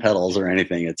distortion pedals or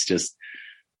anything. It's just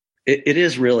it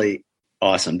is really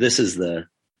awesome. This is the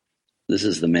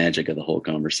magic of the whole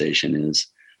conversation. Is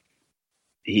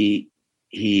there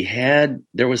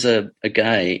was a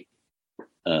guy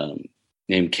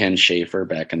named Ken Schaefer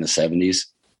back in the 70s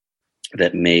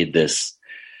that made this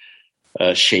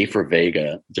Schaefer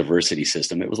Vega diversity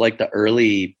system. It was like the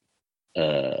early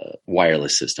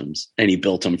wireless systems, and he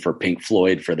built them for Pink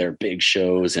Floyd for their big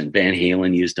shows, and Van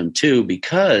Halen used them too,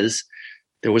 because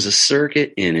there was a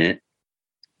circuit in it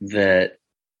that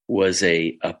was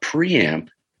a preamp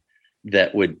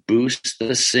that would boost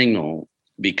the signal,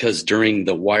 because during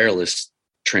the wireless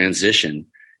transition,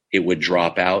 it would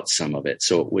drop out some of it.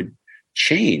 So it would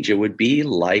change. It would be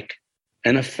like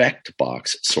an effect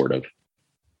box, sort of.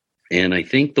 And I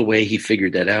think the way he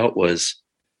figured that out was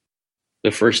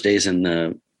the first days in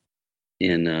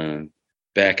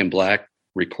Back in Black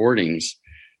recordings,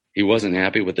 he wasn't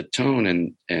happy with the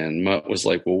tone, and Mutt was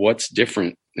like, well, what's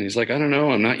different? And he's like, I don't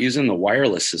know. I'm not using the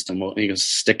wireless system. Well, he goes,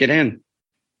 stick it in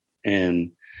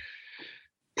and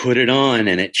put it on,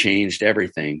 and it changed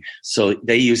everything. So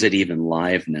they use it even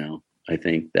live now, I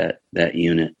think, that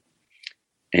unit.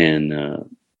 And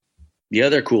the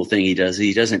other cool thing he does,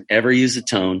 he doesn't ever use a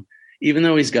tone, even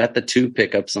though he's got the 2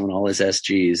 pickups on all his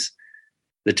SGs.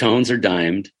 The tones are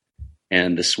dimed,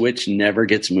 and the switch never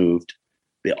gets moved.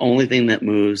 The only thing that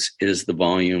moves is the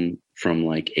volume from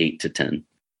like 8 to 10.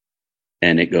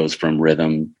 And it goes from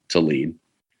rhythm to lead.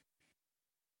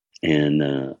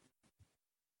 And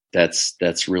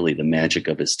that's really the magic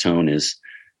of his tone, is,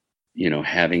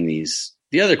 having these.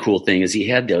 The other cool thing is he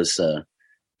had those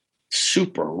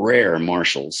super rare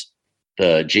Marshalls,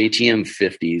 the JTM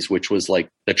 50s, which was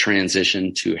like the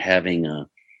transition to having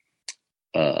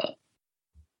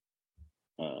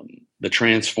the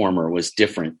transformer was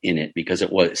different in it because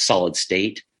it was solid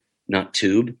state, not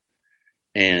tube.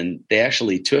 And they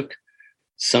actually took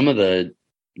some of the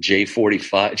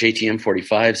JTM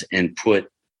 45s and put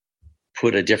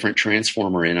a different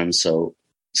transformer in them. So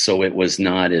it was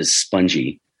not as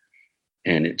spongy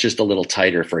and it just a little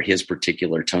tighter for his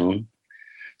particular tone.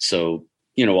 So,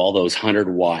 all those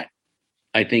 100-watt,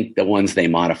 I think the ones they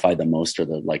modify the most are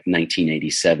the like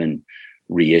 1987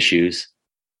 reissues.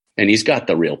 And he's got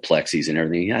the real plexis and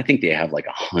everything. I think they have like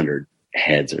 100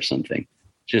 heads or something.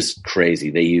 Just crazy.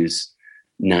 They use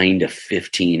 9 to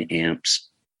 15 amps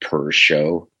per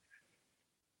show.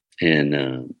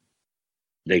 And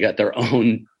they got their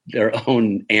own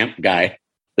amp guy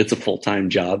that's a full-time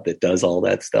job that does all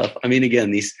that stuff. I mean,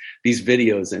 again, these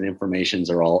videos and informations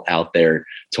are all out there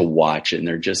to watch, and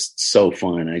they're just so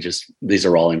fun. These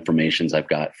are all informations I've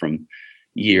got from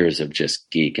years of just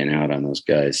geeking out on those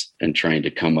guys and trying to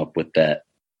come up with that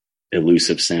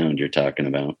elusive sound you're talking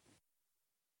about.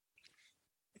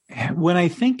 When I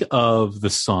think of the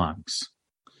songs,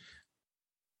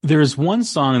 there's one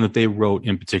song that they wrote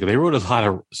in particular. They wrote a lot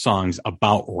of songs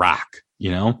about rock,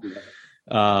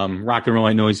 Rock and Roll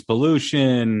Ain't Noise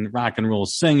Pollution, Rock and Roll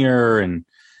Singer, and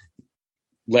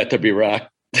Let There Be Rock.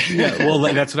 Yeah, well,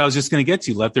 that's what I was just going to get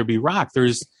to. Let There Be Rock.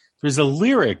 There's a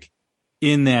lyric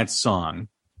in that song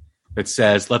that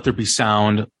says, "Let there be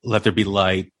sound, let there be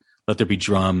light, let there be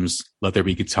drums, let there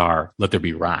be guitar, let there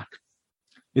be rock."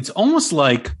 It's almost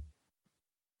like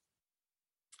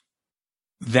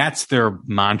that's their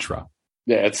mantra.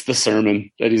 Yeah, it's the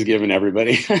sermon that he's giving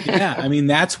everybody. Yeah, I mean,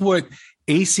 that's what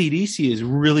AC/DC is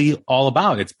really all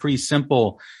about. It's pretty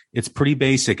simple. It's pretty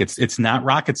basic. It's not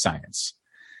rocket science.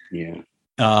 Yeah.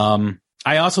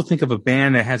 I also think of a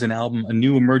band that has an album, a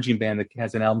new emerging band that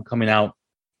has an album coming out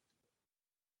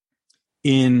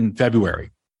in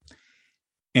February.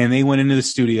 And they went into the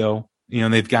studio,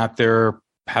 they've got their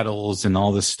pedals and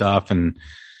all this stuff and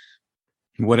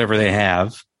whatever they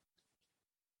have.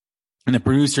 And the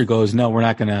producer goes, "No, we're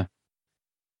not going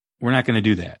to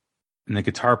do that." And the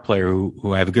guitar player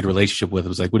who I have a good relationship with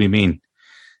was like, "What do you mean?"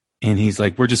 And he's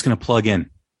like, "We're just going to plug in.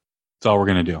 That's all we're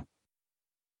going to do."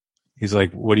 He's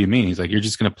like, "What do you mean?" He's like, "You're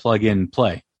just going to plug in and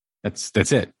play. That's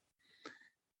it."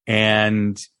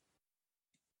 And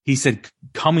he said,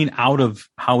 coming out of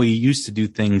how he used to do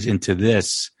things into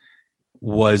this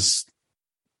was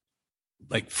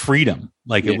like freedom.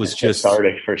 Like it was just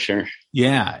cathartic for sure.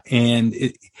 Yeah. And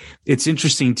it's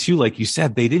interesting too. Like you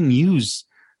said, they didn't use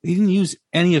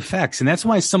any effects. And that's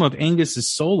why some of Angus's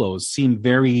solos seem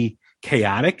very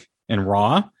chaotic and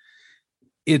raw.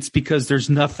 It's because there's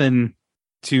nothing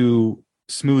to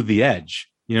smooth the edge.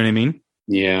 You know what I mean?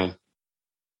 Yeah.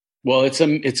 Well, it's a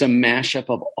mashup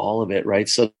of all of it, right?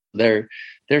 So their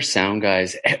sound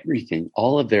guys, everything,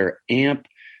 all of their amp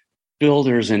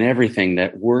builders and everything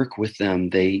that work with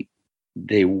them,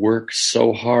 they work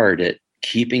so hard at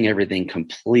keeping everything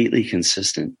completely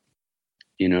consistent.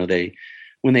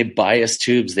 When they bias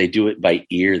tubes, they do it by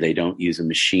ear. They don't use a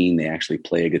machine. They actually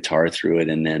play a guitar through it,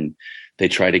 and then they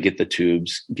try to get the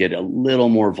tubes, get a little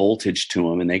more voltage to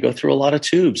them, and they go through a lot of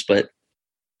tubes, but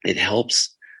it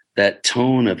helps that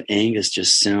tone of Angus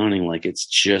just sounding like it's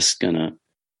just going to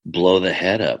blow the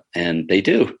head up. And they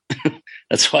do.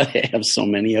 That's why they have so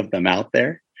many of them out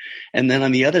there. And then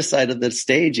on the other side of the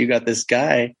stage, you got this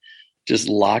guy just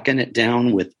locking it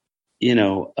down with,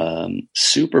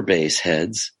 super bass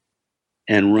heads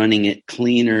and running it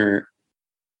cleaner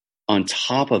on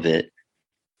top of it.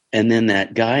 And then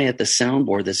that guy at the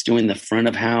soundboard that's doing the front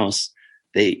of house,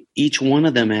 each one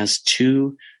of them has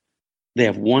they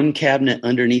have one cabinet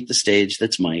underneath the stage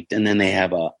that's mic'd, and then they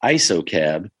have a ISO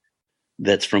cab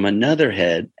that's from another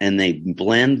head, and they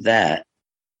blend that.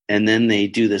 And then they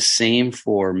do the same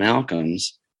for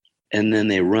Malcolm's, and then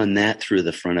they run that through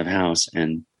the front of house.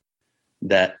 And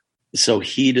so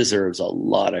he deserves a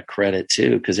lot of credit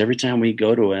too, because every time we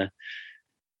go to a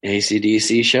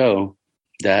AC/DC show,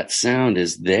 that sound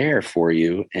is there for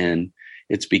you. And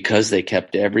it's because they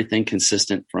kept everything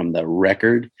consistent from the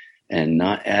record and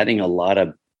not adding a lot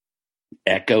of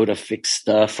echo to fix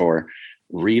stuff or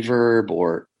reverb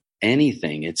or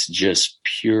anything. It's just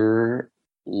pure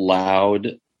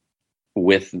loud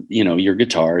with, your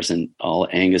guitars, and all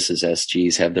Angus's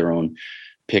SGs have their own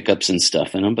pickups and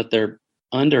stuff in them, but they're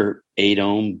under 8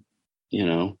 ohm,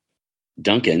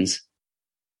 Duncans,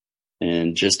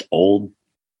 and just old,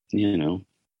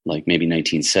 like maybe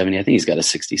 1970. I think he's got a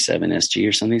 67 SG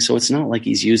or something. So it's not like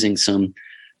he's using some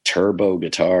turbo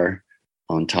guitar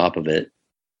on top of it.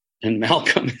 And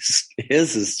Malcolm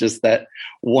is just that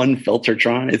one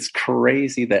Filtertron. It's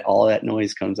crazy that all that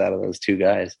noise comes out of those two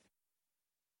guys.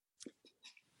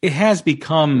 It has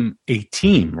become a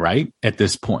team, right? At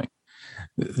this point,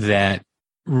 that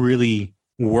really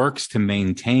works to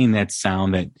maintain that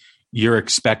sound that you're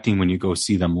expecting when you go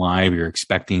see them live, you're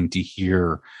expecting to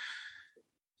hear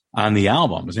on the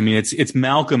albums. I mean, it's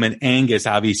Malcolm and Angus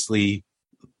obviously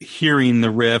hearing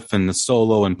the riff and the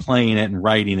solo and playing it and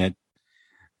writing it,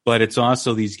 but it's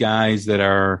also these guys that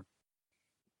are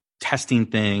testing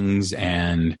things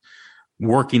and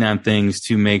working on things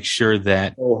to make sure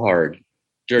that so hard.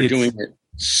 They're doing it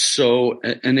so,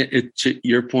 and it to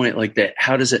your point, like that,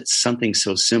 how does it, something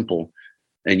so simple,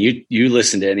 and you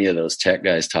listen to any of those tech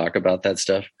guys talk about that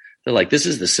stuff, they're like, this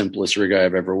is the simplest rig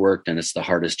I've ever worked, and it's the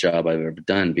hardest job I've ever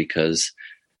done, because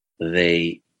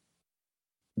they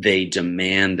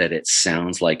demand that it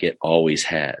sounds like it always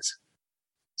has.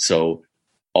 So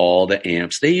all the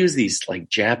amps, they use these like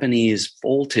Japanese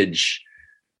voltage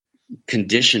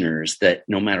conditioners that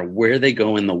no matter where they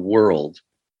go in the world,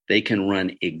 they can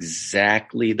run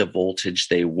exactly the voltage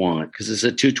they want, because it's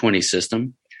a 220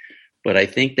 system. But I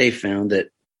think they found that,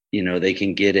 you know, they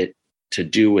can get it to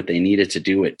do what they need it to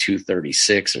do at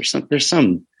 236 or something. There's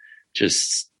some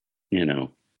just, you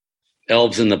know,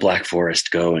 elves in the Black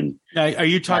Forest go and. Are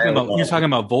you talking about, you're talking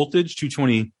about voltage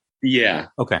 220? Yeah.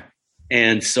 Okay.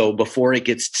 And so before it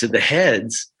gets to the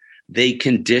heads, they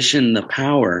condition the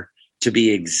power to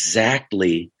be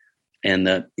exactly, and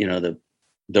the, you know,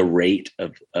 the rate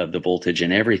of the voltage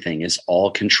and everything is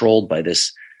all controlled by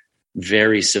this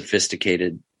very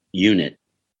sophisticated unit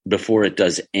before it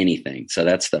does anything. So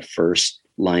that's the first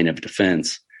line of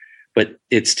defense, but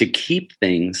it's to keep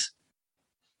things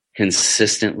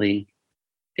consistently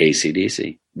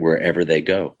AC/DC wherever they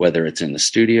go, whether it's in the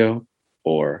studio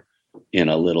or in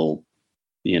a little,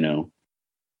 you know,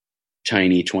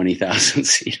 tiny 20,000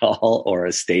 seat hall or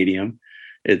a stadium.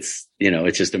 It's, you know,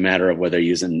 it's just a matter of whether you're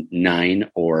using 9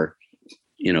 or,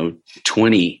 you know,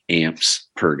 20 amps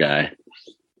per guy.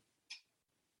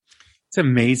 It's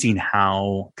amazing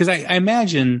how, because I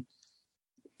imagine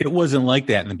it wasn't like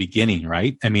that in the beginning,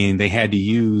 right? I mean, they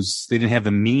didn't have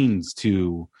the means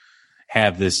to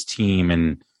have this team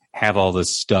and have all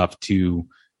this stuff to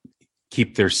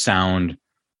keep their sound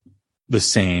the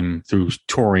same through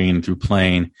touring, through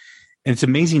playing. And it's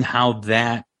amazing how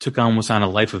that took almost on a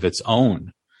life of its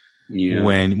own. Yeah.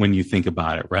 When you think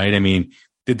about it, right? I mean,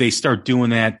 did they start doing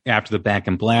that after the Back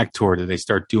in Black tour? Did they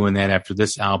start doing that after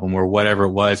this album or whatever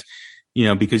it was? You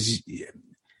know, because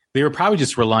they were probably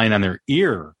just relying on their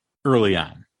ear early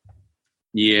on.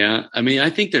 Yeah. I mean, I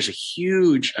think there's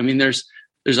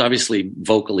there's obviously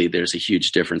vocally, there's a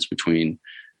huge difference between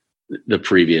the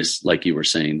previous, like you were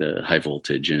saying, the High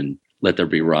Voltage and Let There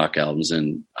Be Rock albums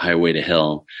and Highway to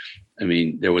Hell. I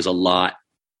mean, there was a lot,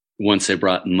 once they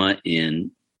brought Mutt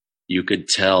in, you could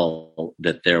tell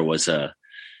that there was a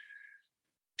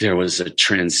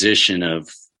transition of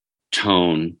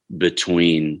tone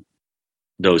between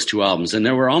those two albums. And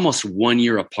they were almost 1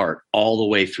 year apart all the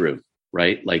way through,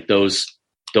 right? Like those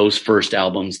first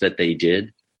albums that they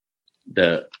did,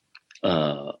 I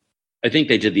think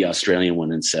they did the Australian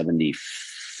one in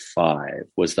 75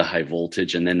 was the High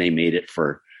Voltage. And then they made it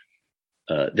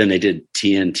then they did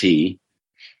TNT.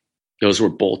 Those were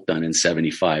both done in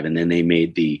 75. And then they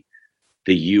made the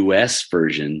US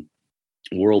version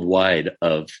worldwide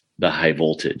of the High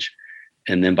Voltage.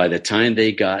 And then by the time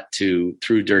they got to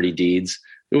Through Dirty Deeds,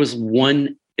 it was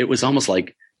almost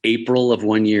like April of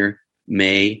 1 year,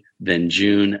 May, then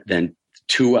June, then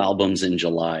 2 albums in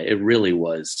July. It really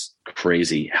was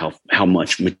crazy how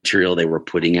much material they were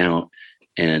putting out.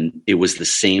 And it was the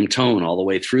same tone all the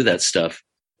way through that stuff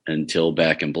until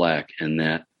Back in Black, and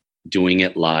that doing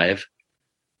it live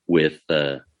with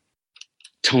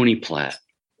Tony Platt.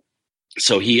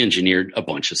 So he engineered a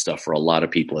bunch of stuff for a lot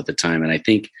of people at the time. And I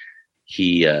think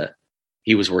he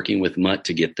was working with Mutt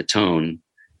to get the tone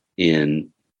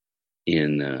in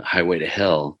Highway to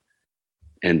Hell.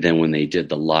 And then when they did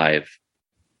the live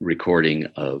recording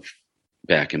of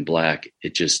Back in Black,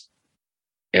 it just,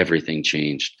 everything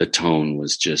changed. The tone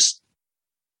was just,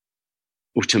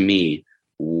 to me,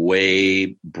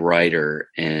 way brighter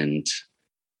and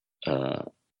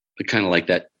kind of like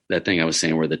that thing I was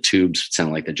saying where the tubes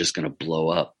sound like they're just going to blow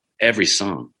up every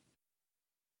song.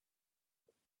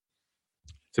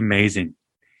 It's amazing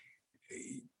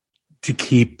to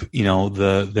keep, you know,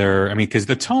 because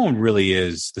the tone really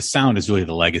is, the sound is really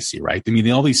the legacy, right? I mean,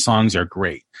 all these songs are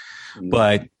great,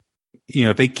 but you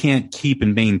know, if they can't keep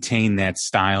and maintain that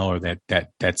style or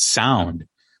that sound,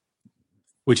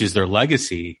 which is their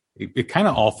legacy, it kind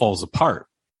of all falls apart.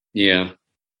 Yeah.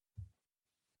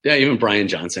 Yeah. Even Brian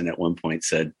Johnson at one point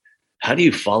said, how do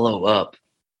you follow up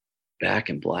Back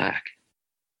in Black?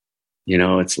 You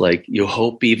know, it's like you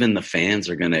hope even the fans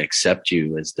are going to accept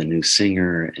you as the new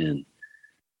singer, and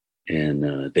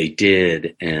they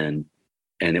did, and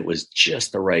and it was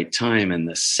just the right time, and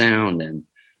the sound and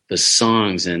the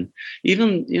songs, and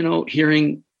even,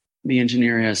 hearing the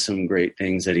engineer has some great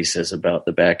things that he says about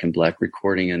the Back in Black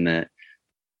recording, and that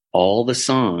all the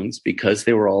songs, because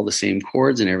they were all the same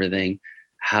chords and everything,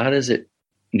 how does it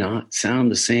not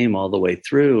sound the same all the way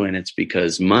through? And it's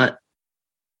because Mutt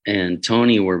and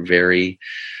Tony were very,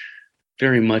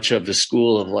 very much of the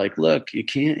school of like, look, you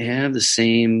can't have the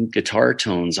same guitar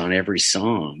tones on every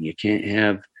song. You can't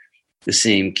have the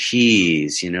same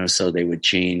keys, so they would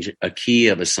change a key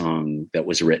of a song that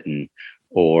was written,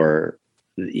 or,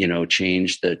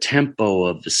 change the tempo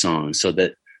of the song so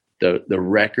that the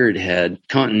record had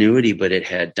continuity, but it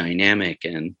had dynamic,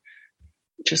 and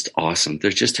just awesome.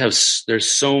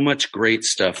 There's so much great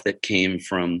stuff that came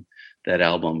from that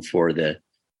album for the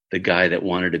guy that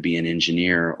wanted to be an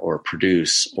engineer or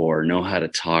produce or know how to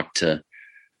talk to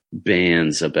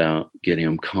bands about getting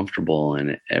them comfortable,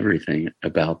 and everything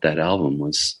about that album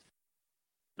was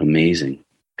amazing.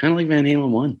 Kind of like Van Halen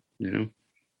 1,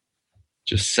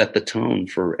 just set the tone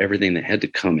for everything that had to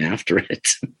come after it.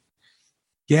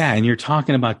 Yeah. And you're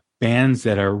talking about bands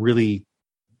that are really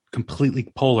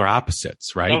completely polar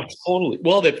opposites, right? Oh, totally.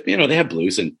 Well, they have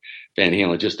blues and Van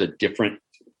Halen, just a different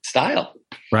style.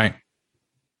 Right.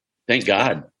 Thank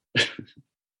God.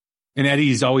 And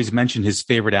Eddie's always mentioned his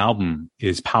favorite album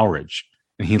is Powerage,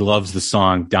 and he loves the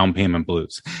song Down Payment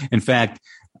Blues. In fact,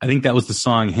 I think that was the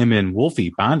song him and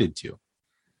Wolfie bonded to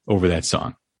over that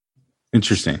song.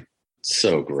 Interesting.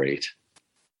 So great.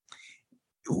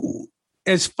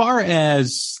 As far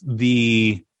as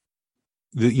the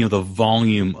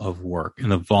volume of work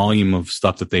and the volume of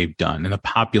stuff that they've done and the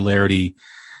popularity,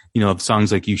 of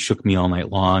songs like You Shook Me All Night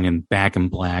Long and Back in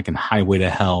Black and Highway to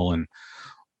Hell, and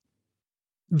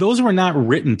those were not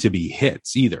written to be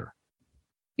hits either.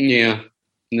 Yeah,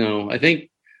 no, I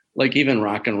think like even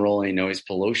Rock and Roll Ain't Noise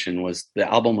Pollution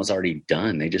the album was already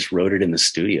done. They just wrote it in the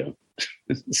studio.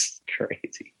 It's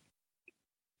crazy.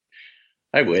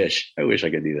 I wish I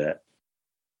could do that.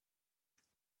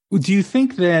 Do you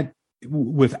think that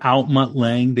without Mutt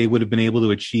Lange, they would have been able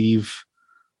to achieve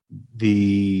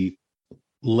the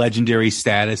legendary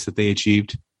status that they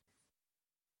achieved?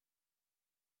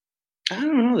 I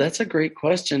don't know. That's a great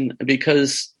question,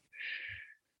 because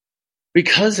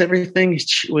everything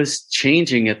was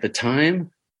changing at the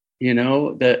time,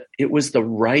 that it was the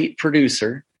right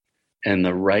producer and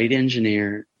the right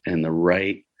engineer and the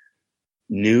right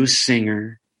new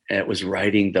singer that was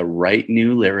writing the right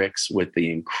new lyrics with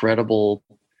the incredible,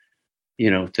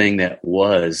 thing that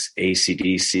was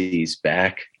AC/DC's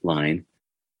back line,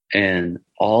 and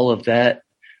all of that,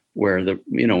 where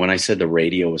when I said the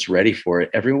radio was ready for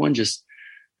it, everyone just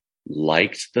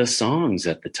liked the songs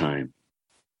at the time,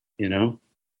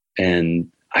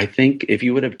 and I think if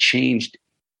you would have changed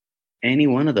any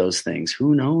one of those things,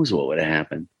 who knows what would have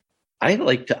happened. I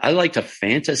like to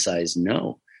fantasize,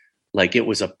 like it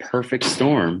was a perfect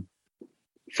storm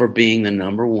for being the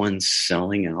number one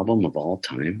selling album of all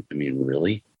time. I mean,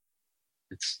 really,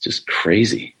 it's just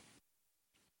crazy.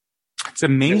 It's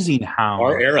amazing how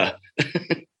our era.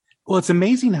 Well, it's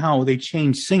amazing how they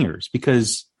changed singers,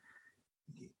 because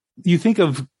you think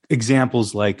of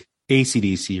examples like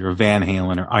AC/DC or Van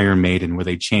Halen or Iron Maiden, where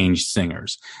they changed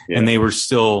singers, and they were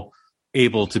still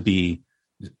able to be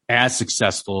as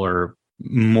successful or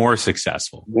more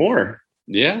successful. More.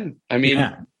 Yeah. I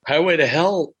mean, Highway to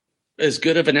Hell, as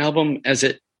good of an album as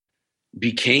it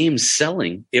became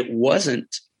selling, it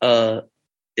wasn't a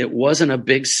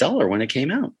big seller when it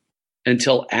came out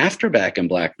until after Back in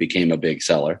Black became a big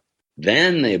seller.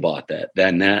 Then they bought that.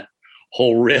 Then that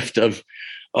whole rift of,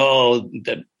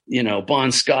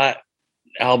 Bon Scott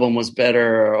album was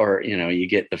better, or, you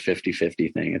get the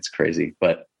 50-50 thing. It's crazy,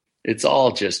 but it's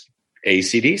all just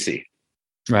AC/DC.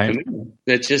 Right. I mean,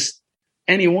 it's just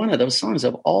any one of those songs,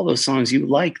 of all those songs you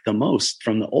like the most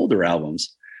from the older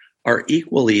albums, are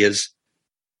equally as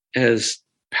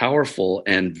powerful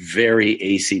and very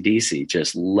AC/DC,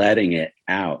 just letting it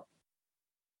out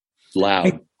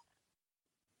loud.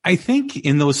 I think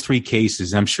in those three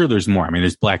cases, I'm sure there's more. I mean,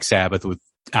 there's Black Sabbath with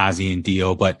Ozzy and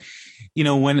Dio, but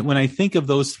when I think of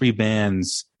those three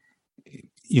bands,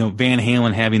 Van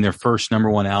Halen having their first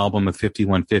number one album of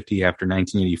 5150 after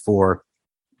 1984,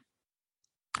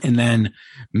 and then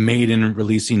Maiden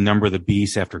releasing Number of the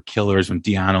Beast after Killers when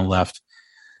Di'Anno left.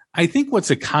 I think what's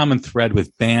a common thread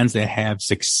with bands that have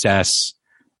success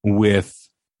with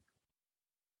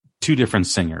two different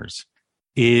singers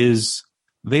is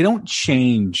they don't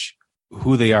change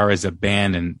who they are as a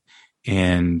band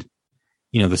and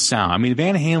the sound. I mean,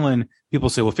 Van Halen, people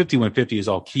say, well, 5150 is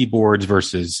all keyboards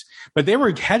but they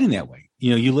were heading that way.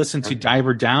 You listen to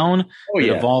Diver Down, it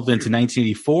evolved into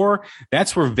 1984.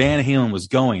 That's where Van Halen was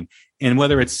going. And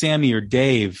whether it's Sammy or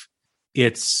Dave,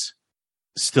 it's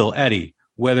still Eddie.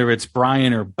 Whether it's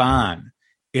Brian or Bon,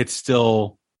 it's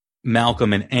still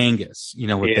Malcolm and Angus,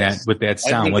 with that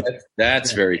sound.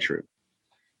 That's very true.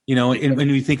 And when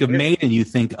you think of Maiden, you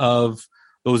think of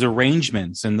those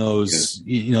arrangements and those,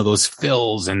 those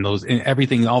fills and and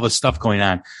everything, all the stuff going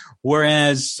on.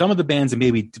 Whereas some of the bands that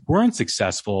maybe weren't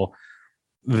successful,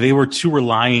 they were too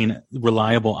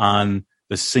reliable on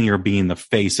the singer being the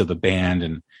face of the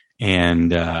band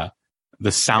and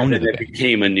the sound of it. It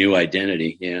became a new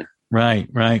identity. Yeah. Right.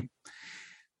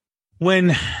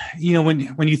 When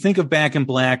you think of Back in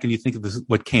Black and you think of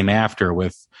what came after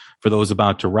for those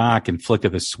about to rock and Flick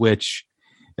of the Switch,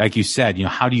 like you said,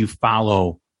 how do you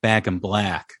follow Back in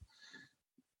Black?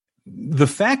 The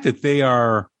fact that they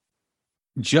are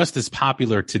just as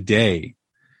popular today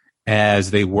as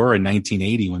they were in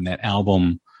 1980 when that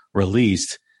album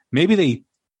released, maybe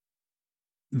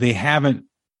they haven't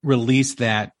released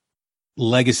that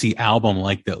legacy album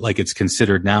like it's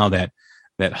considered now, that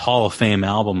Hall of Fame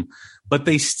album, but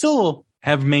they still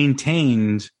have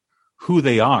maintained who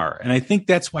they are. And I think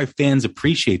that's why fans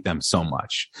appreciate them so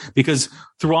much, because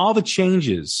through all the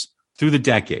changes through the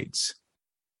decades,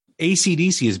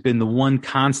 AC/DC has been the one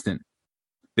constant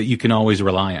that you can always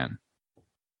rely on.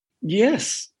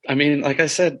 Yes. I mean, like I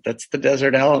said, that's the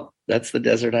Desert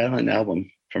Island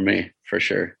album for me, for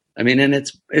sure. I mean, and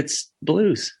it's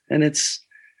blues, and it's,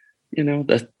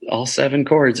 all 7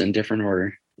 chords in different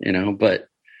order, but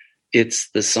it's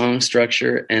the song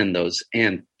structure and those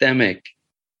anthemic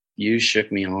 "You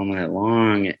Shook Me All Night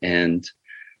Long" and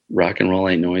 "Rock and Roll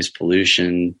Ain't Noise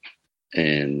Pollution"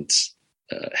 and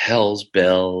 "Hell's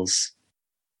Bells."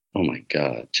 Oh my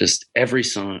God. Just every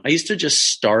song. I used to just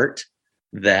start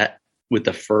that with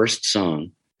the first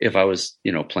song if I was,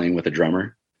 playing with a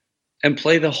drummer, and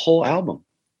play the whole album.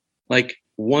 Like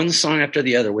one song after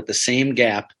the other with the same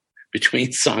gap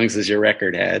between songs as your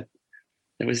record had.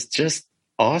 It was just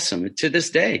awesome. To this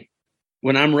day,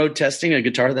 when I'm road testing a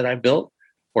guitar that I built,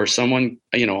 or someone,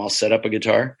 I'll set up a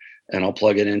guitar and I'll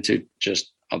plug it into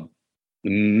just a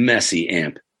messy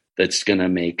amp that's going to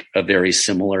make a very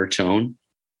similar tone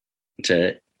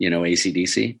to,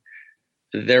 AC/DC.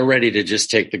 They're ready to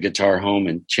just take the guitar home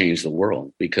and change the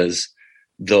world, because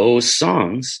those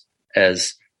songs,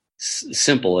 as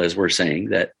simple as we're saying,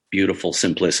 that beautiful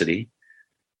simplicity,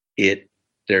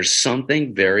 there's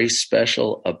something very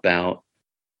special about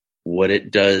what it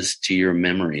does to your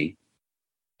memory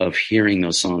of hearing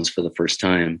those songs for the first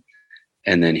time,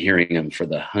 and then hearing them for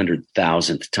the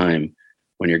 100,000th time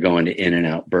when you're going to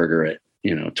In-N-Out Burger at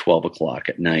 12 o'clock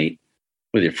at night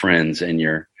with your friends and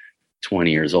you're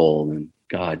 20 years old. And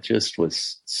God, just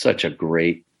was such a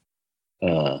great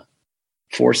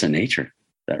force of nature,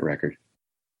 that record.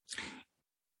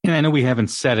 And I know we haven't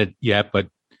said it yet, but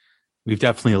we've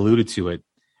definitely alluded to it.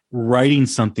 Writing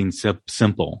something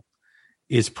simple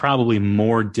is probably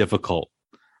more difficult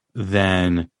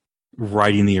than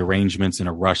writing the arrangements in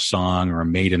a Rush song or a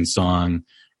Maiden song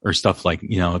or stuff like,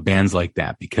 bands like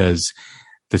that, because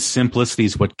the simplicity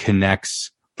is what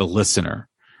connects the listener,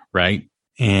 right?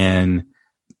 And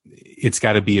it's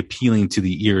got to be appealing to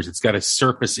the ears. It's got to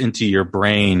surface into your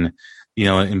brain,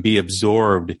 and be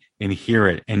absorbed and hear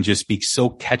it and just be so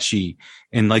catchy.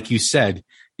 And like you said,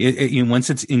 once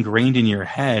it's ingrained in your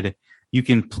head, you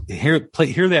can hear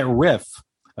that riff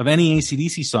of any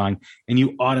AC/DC song, and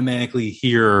you automatically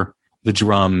hear the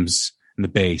drums and the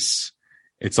bass.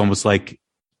 It's almost like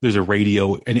there's an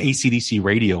AC/DC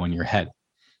radio in your head.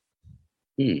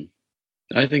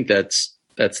 I think that's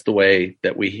the way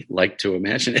that we like to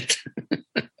imagine it.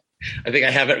 I think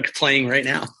I have it playing right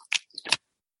now.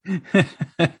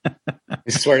 I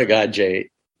swear to God,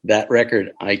 Jay, that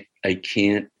record, I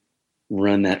can't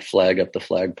run that flag up the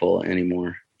flagpole any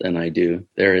more than I do.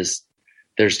 There's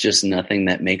just nothing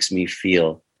that makes me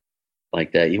feel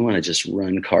like that. You want to just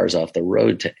run cars off the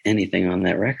road to anything on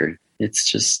that record. It's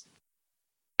just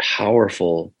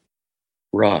powerful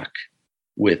rock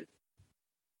with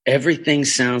everything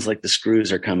sounds like the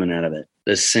screws are coming out of it.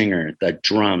 The singer, the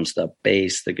drums, the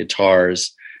bass, the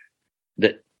guitars,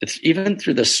 it's even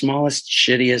through the smallest,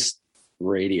 shittiest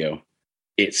radio,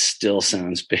 it still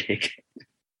sounds big.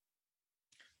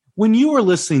 When you were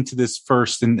listening to this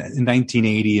first in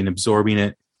 1980 and absorbing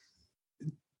it,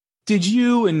 did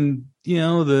you and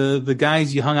the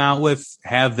guys you hung out with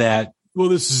have that, well,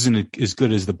 this isn't as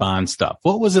good as the Bond stuff?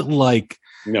 What was it like?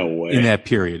 No way. In that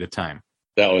period of time?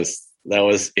 That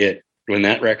was it. When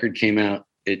that record came out,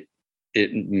 it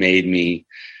made me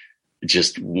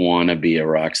just want to be a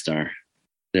rock star.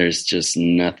 There's just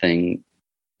nothing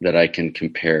that I can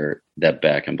compare that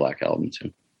Back in Black album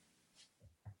to.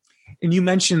 And you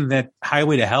mentioned that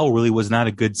Highway to Hell really was not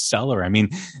a good seller. I mean,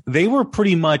 they were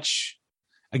pretty much,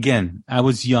 again, I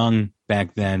was young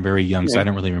back then, very young, so I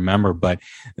don't really remember, but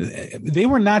they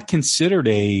were not considered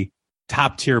a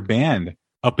top tier band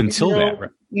up until that. Right?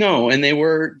 No, and they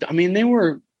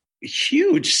were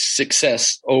huge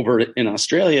success over in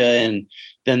Australia, and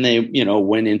then they,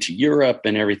 went into Europe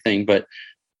and everything. But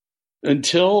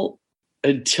until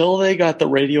they got the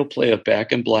radio play of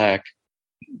Back in Black,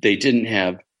 they didn't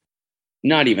have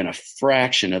not even a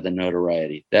fraction of the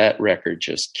notoriety. That record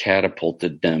just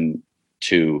catapulted them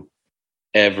to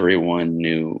everyone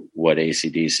knew what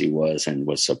AC/DC was and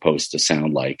was supposed to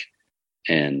sound like.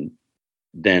 And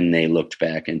then they looked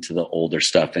back into the older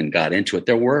stuff and got into it.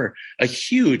 There were a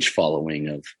huge following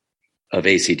of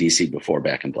AC/DC before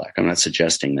Back in Black. I'm not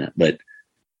suggesting that, but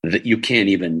that you can't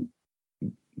even,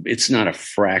 it's not a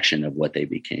fraction of what they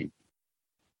became.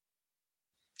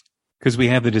 Because we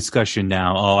have the discussion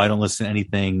now, I don't listen to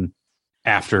anything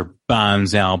after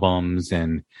Bon's albums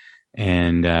and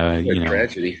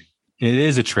tragedy. It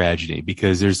is a tragedy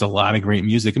because there's a lot of great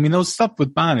music. I mean, those stuff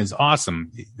with Bon is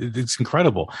awesome. It's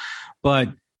incredible. But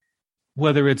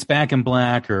whether it's Back in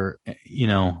Black or,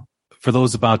 For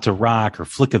Those About to Rock or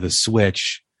Flick of the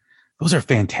Switch, those are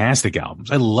fantastic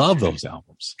albums. I love those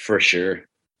albums. For sure.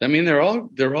 I mean, they're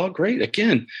all great.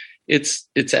 Again,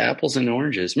 it's apples and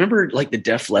oranges. Remember like the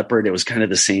Def Leppard? It was kind of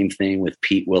the same thing with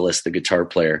Pete Willis, the guitar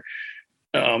player.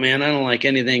 Oh man, I don't like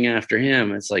anything after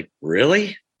him. It's like,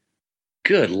 really?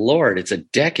 Good Lord. It's a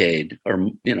decade or,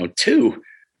 2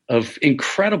 of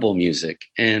incredible music.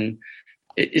 And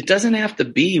it doesn't have to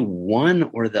be one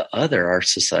or the other. Our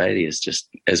society is just,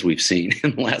 as we've seen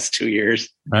in the last 2 years,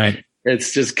 right?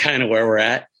 It's just kind of where we're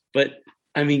at. But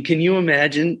I mean, can you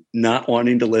imagine not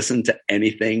wanting to listen to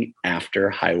anything after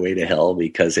Highway to Hell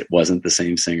because it wasn't the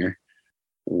same singer?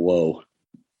 Whoa.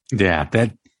 Yeah.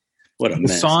 What a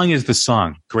mess. The song is the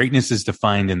song. Greatness is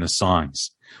defined in the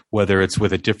songs, whether it's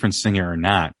with a different singer or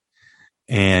not.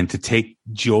 And to take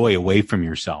joy away from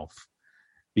yourself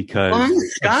because Bon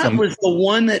Scott was the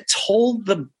one that told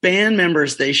the band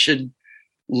members they should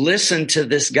listen to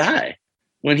this guy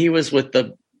when he was with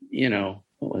the,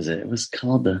 what was it? It was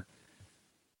called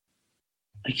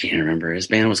I can't remember. His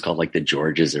band was called like the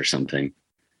Georges or something.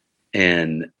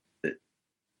 And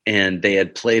they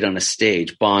had played on a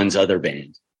stage, Bon's other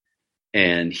band.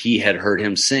 And he had heard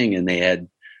him sing and they had,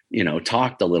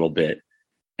 talked a little bit.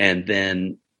 And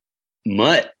then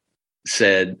Mutt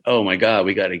said, oh my God,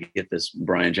 we got to get this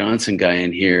Brian Johnson guy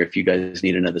in here. If you guys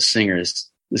need another singer,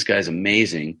 this guy's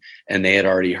amazing. And they had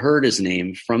already heard his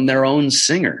name from their own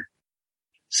singer.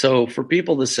 So for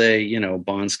people to say,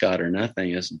 Bon Scott or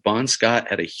nothing, is Bon Scott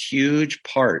had a huge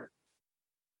part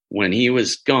when he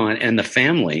was gone, and the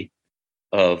family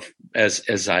of,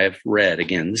 as I've read,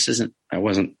 again, I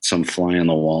wasn't some fly on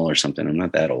the wall or something. I'm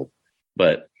not that old,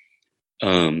 but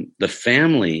the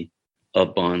family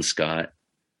of Bon Scott,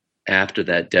 after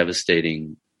that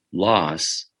devastating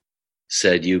loss,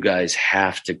 said, you guys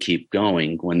have to keep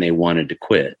going when they wanted to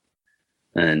quit.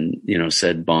 And,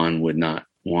 said Bon would not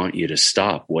want you to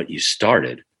stop what you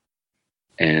started.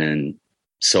 And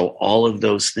so all of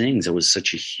those things, it was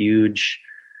such a huge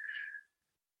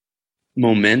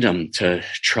momentum to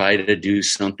try to do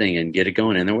something and get it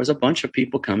going. And there was a bunch of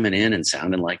people coming in and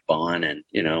sounding like Bon and,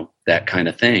 that kind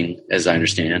of thing, as I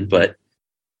understand. But,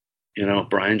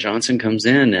 Brian Johnson comes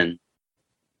in and,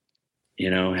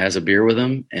 has a beer with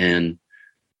him and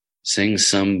sings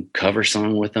some cover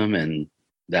song with them. And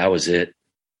that was it,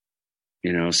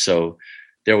 so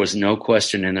there was no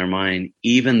question in their mind,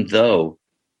 even though,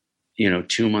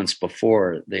 2 months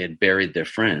before they had buried their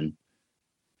friend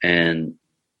and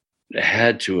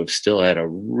had to have still had a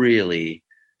really,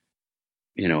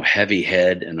 heavy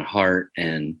head and heart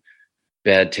and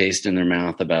bad taste in their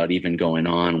mouth about even going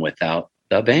on without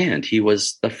the band. He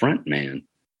was the front man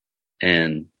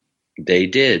and they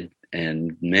did.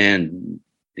 And man,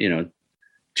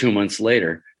 2 months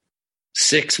later,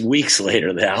 6 weeks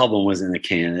later, the album was in the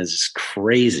can. It's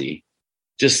crazy.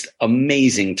 Just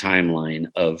amazing timeline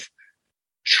of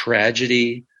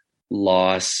tragedy,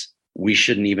 loss. We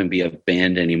shouldn't even be a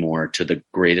band anymore to the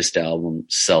greatest album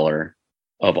seller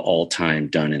of all time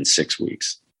done in 6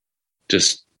 weeks.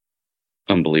 Just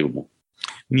unbelievable.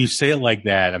 When you say it like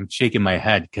that, I'm shaking my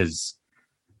head because,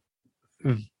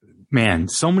 man,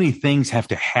 so many things have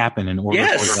to happen in order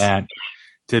for that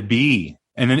to be.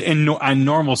 And then on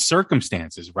normal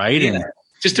circumstances, right? Yeah. And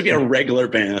just to be a regular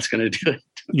band that's going to do it.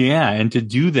 Yeah. And to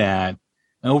do that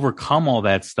and overcome all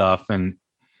that stuff. And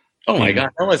oh my God,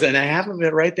 that wasn't half of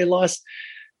it, right? They lost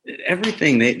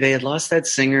everything. They had lost that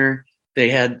singer. They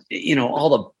had, all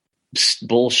the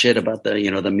bullshit about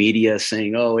the, the media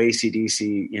saying, oh,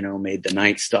 AC/DC, made the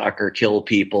Night Stalker kill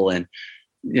people, and,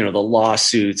 the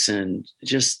lawsuits and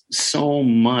just so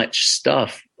much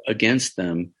stuff against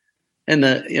them. And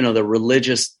the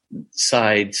religious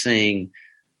side saying,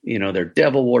 they're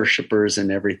devil worshippers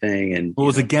and everything. And it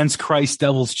was against Christ,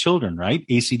 devil's children, right?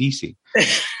 AC/DC.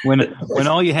 When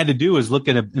all you had to do was look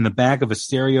at in the back of a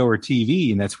stereo or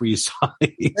TV, and that's where you saw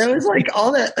it. It was like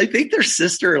all that. I think their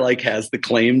sister has the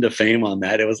claim to fame on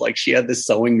that. It was like she had this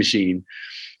sewing machine,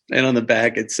 and on the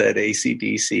back it said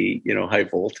AC/DC, high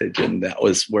voltage, and that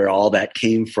was where all that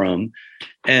came from.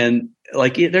 And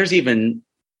there's even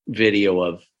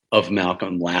video of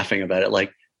Malcolm laughing about it.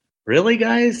 Like, really,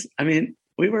 guys? I mean,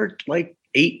 we were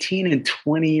 18 and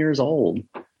 20 years old.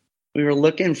 We were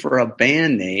looking for a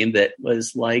band name that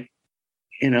was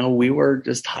we were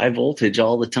just high voltage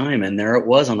all the time. And there it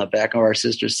was on the back of our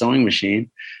sister's sewing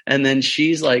machine. And then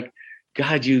she's like,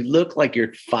 God, you look like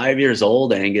you're 5 years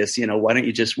old, Angus. Why don't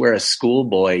you just wear a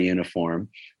schoolboy uniform?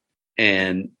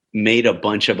 And made a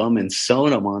bunch of them and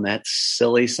sewn them on that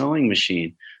silly sewing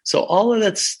machine. So all of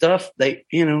that stuff,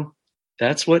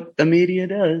 that's what the media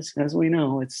does, as we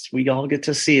know. We all get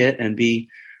to see it and be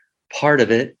part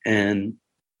of it, and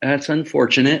that's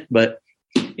unfortunate. But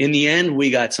in the end,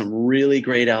 we got some really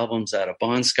great albums out of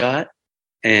Bon Scott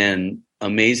and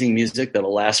amazing music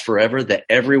that'll last forever that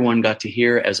everyone got to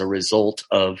hear as a result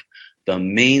of the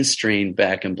mainstream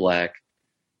Back in Black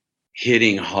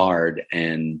hitting hard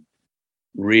and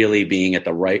really being at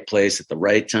the right place at the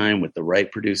right time with the right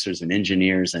producers and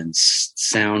engineers and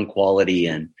sound quality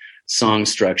and song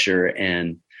structure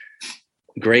and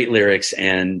great lyrics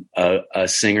and a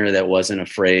singer that wasn't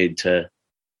afraid to,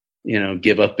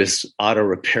 give up his auto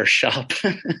repair shop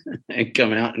and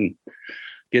come out and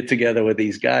get together with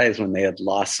these guys when they had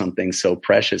lost something so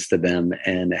precious to them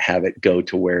and have it go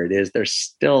to where it is. They're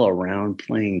still around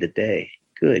playing today.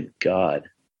 Good God.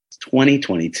 It's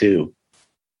 2022.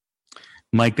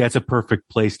 Mike, that's a perfect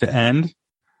place to end.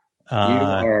 You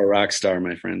are a rock star,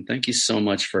 my friend. Thank you so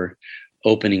much for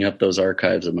opening up those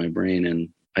archives of my brain. And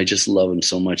I just love them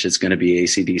so much. It's going to be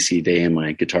AC/DC day in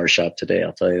my guitar shop today.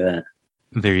 I'll tell you that.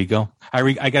 There you go.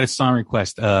 I got a song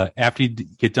request. After you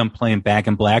get done playing Back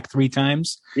in Black 3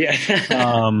 times, yeah,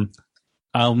 I'm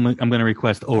going to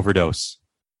request Overdose.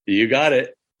 You got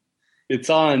it. It's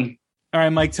on. All right,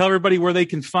 Mike, tell everybody where they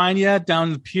can find you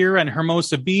down the pier on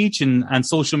Hermosa Beach and on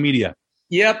social media.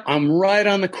 Yep, I'm right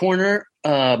on the corner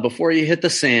before you hit the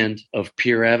sand of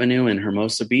Pier Avenue in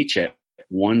Hermosa Beach at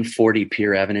 140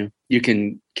 Pier Avenue. You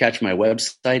can catch my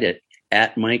website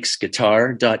at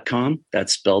mikesguitar.com.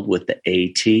 That's spelled with the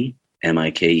A-T,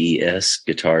 M-I-K-E-S,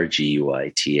 guitar,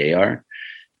 G-U-I-T-A-R.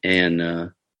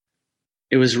 And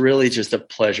it was really just a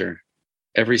pleasure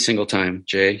every single time,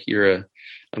 Jay. You're an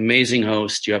amazing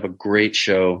host. You have a great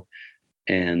show.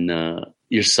 And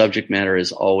your subject matter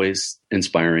is always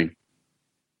inspiring.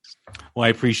 Well, I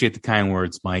appreciate the kind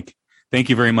words, Mike. Thank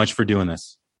you very much for doing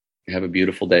this. Have a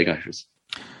beautiful day, guys.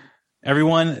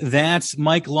 Everyone, that's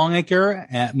Mike Longacre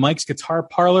at Mike's Guitar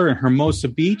Parlor in Hermosa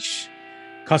Beach.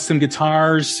 Custom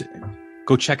guitars.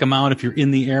 Go check them out if you're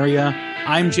in the area.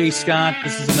 I'm Jay Scott.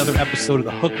 This is another episode of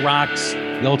the Hook Rocks,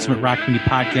 the Ultimate Rock Community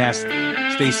Podcast.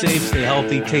 Stay safe, stay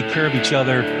healthy, take care of each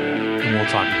other, and we'll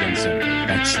talk again soon.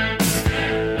 Thanks.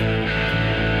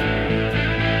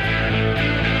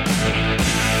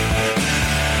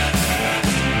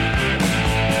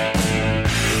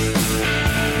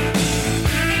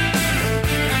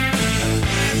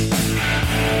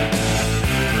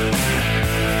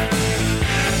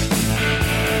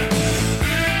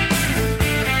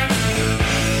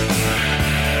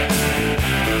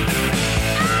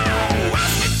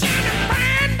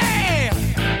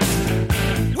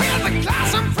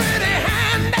 Class, I'm pretty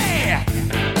handy.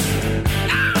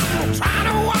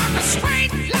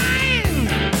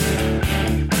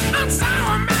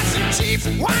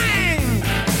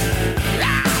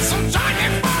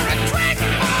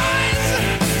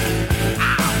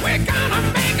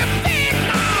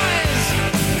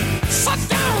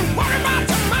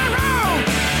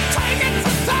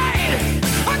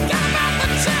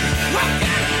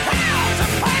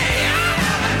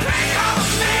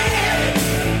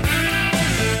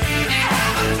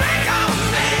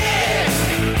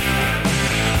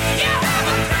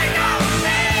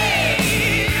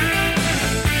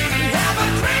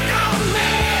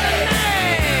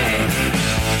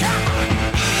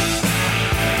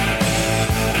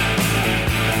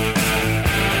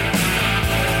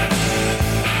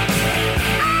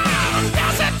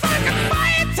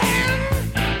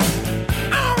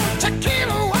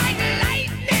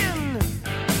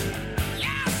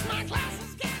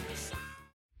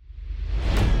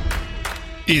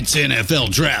 It's NFL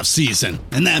draft season,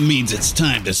 and that means it's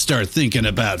time to start thinking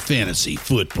about fantasy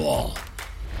football.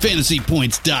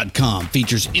 FantasyPoints.com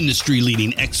features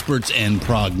industry-leading experts and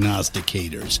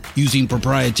prognosticators using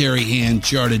proprietary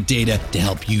hand-charted data to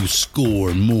help you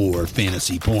score more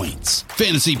fantasy points.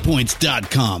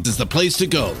 FantasyPoints.com is the place to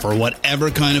go for whatever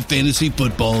kind of fantasy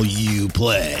football you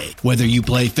play. Whether you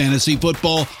play fantasy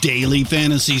football, daily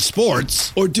fantasy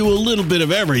sports, or do a little bit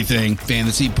of everything,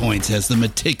 Fantasy Points has the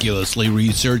meticulously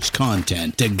researched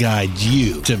content to guide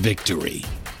you to victory.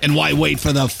 And why wait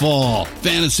for the fall?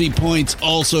 Fantasy Points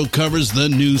also covers the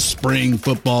new spring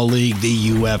football league, the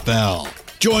UFL.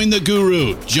 Join the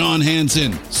guru, John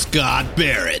Hansen, Scott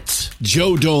Barrett,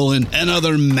 Joe Dolan, and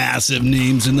other massive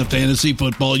names in the fantasy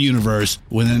football universe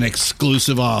with an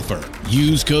exclusive offer.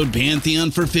 Use code Pantheon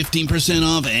for 15%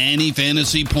 off any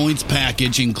Fantasy Points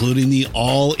package, including the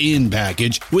all-in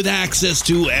package, with access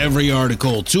to every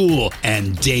article, tool,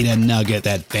 and data nugget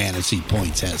that Fantasy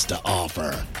Points has to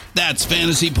offer. That's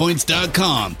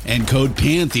FantasyPoints.com and code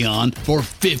Pantheon for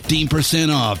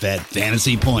 15% off at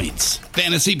Fantasy Points.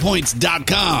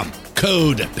 FantasyPoints.com,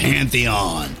 code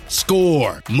Pantheon.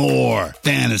 Score more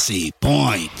fantasy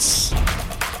points.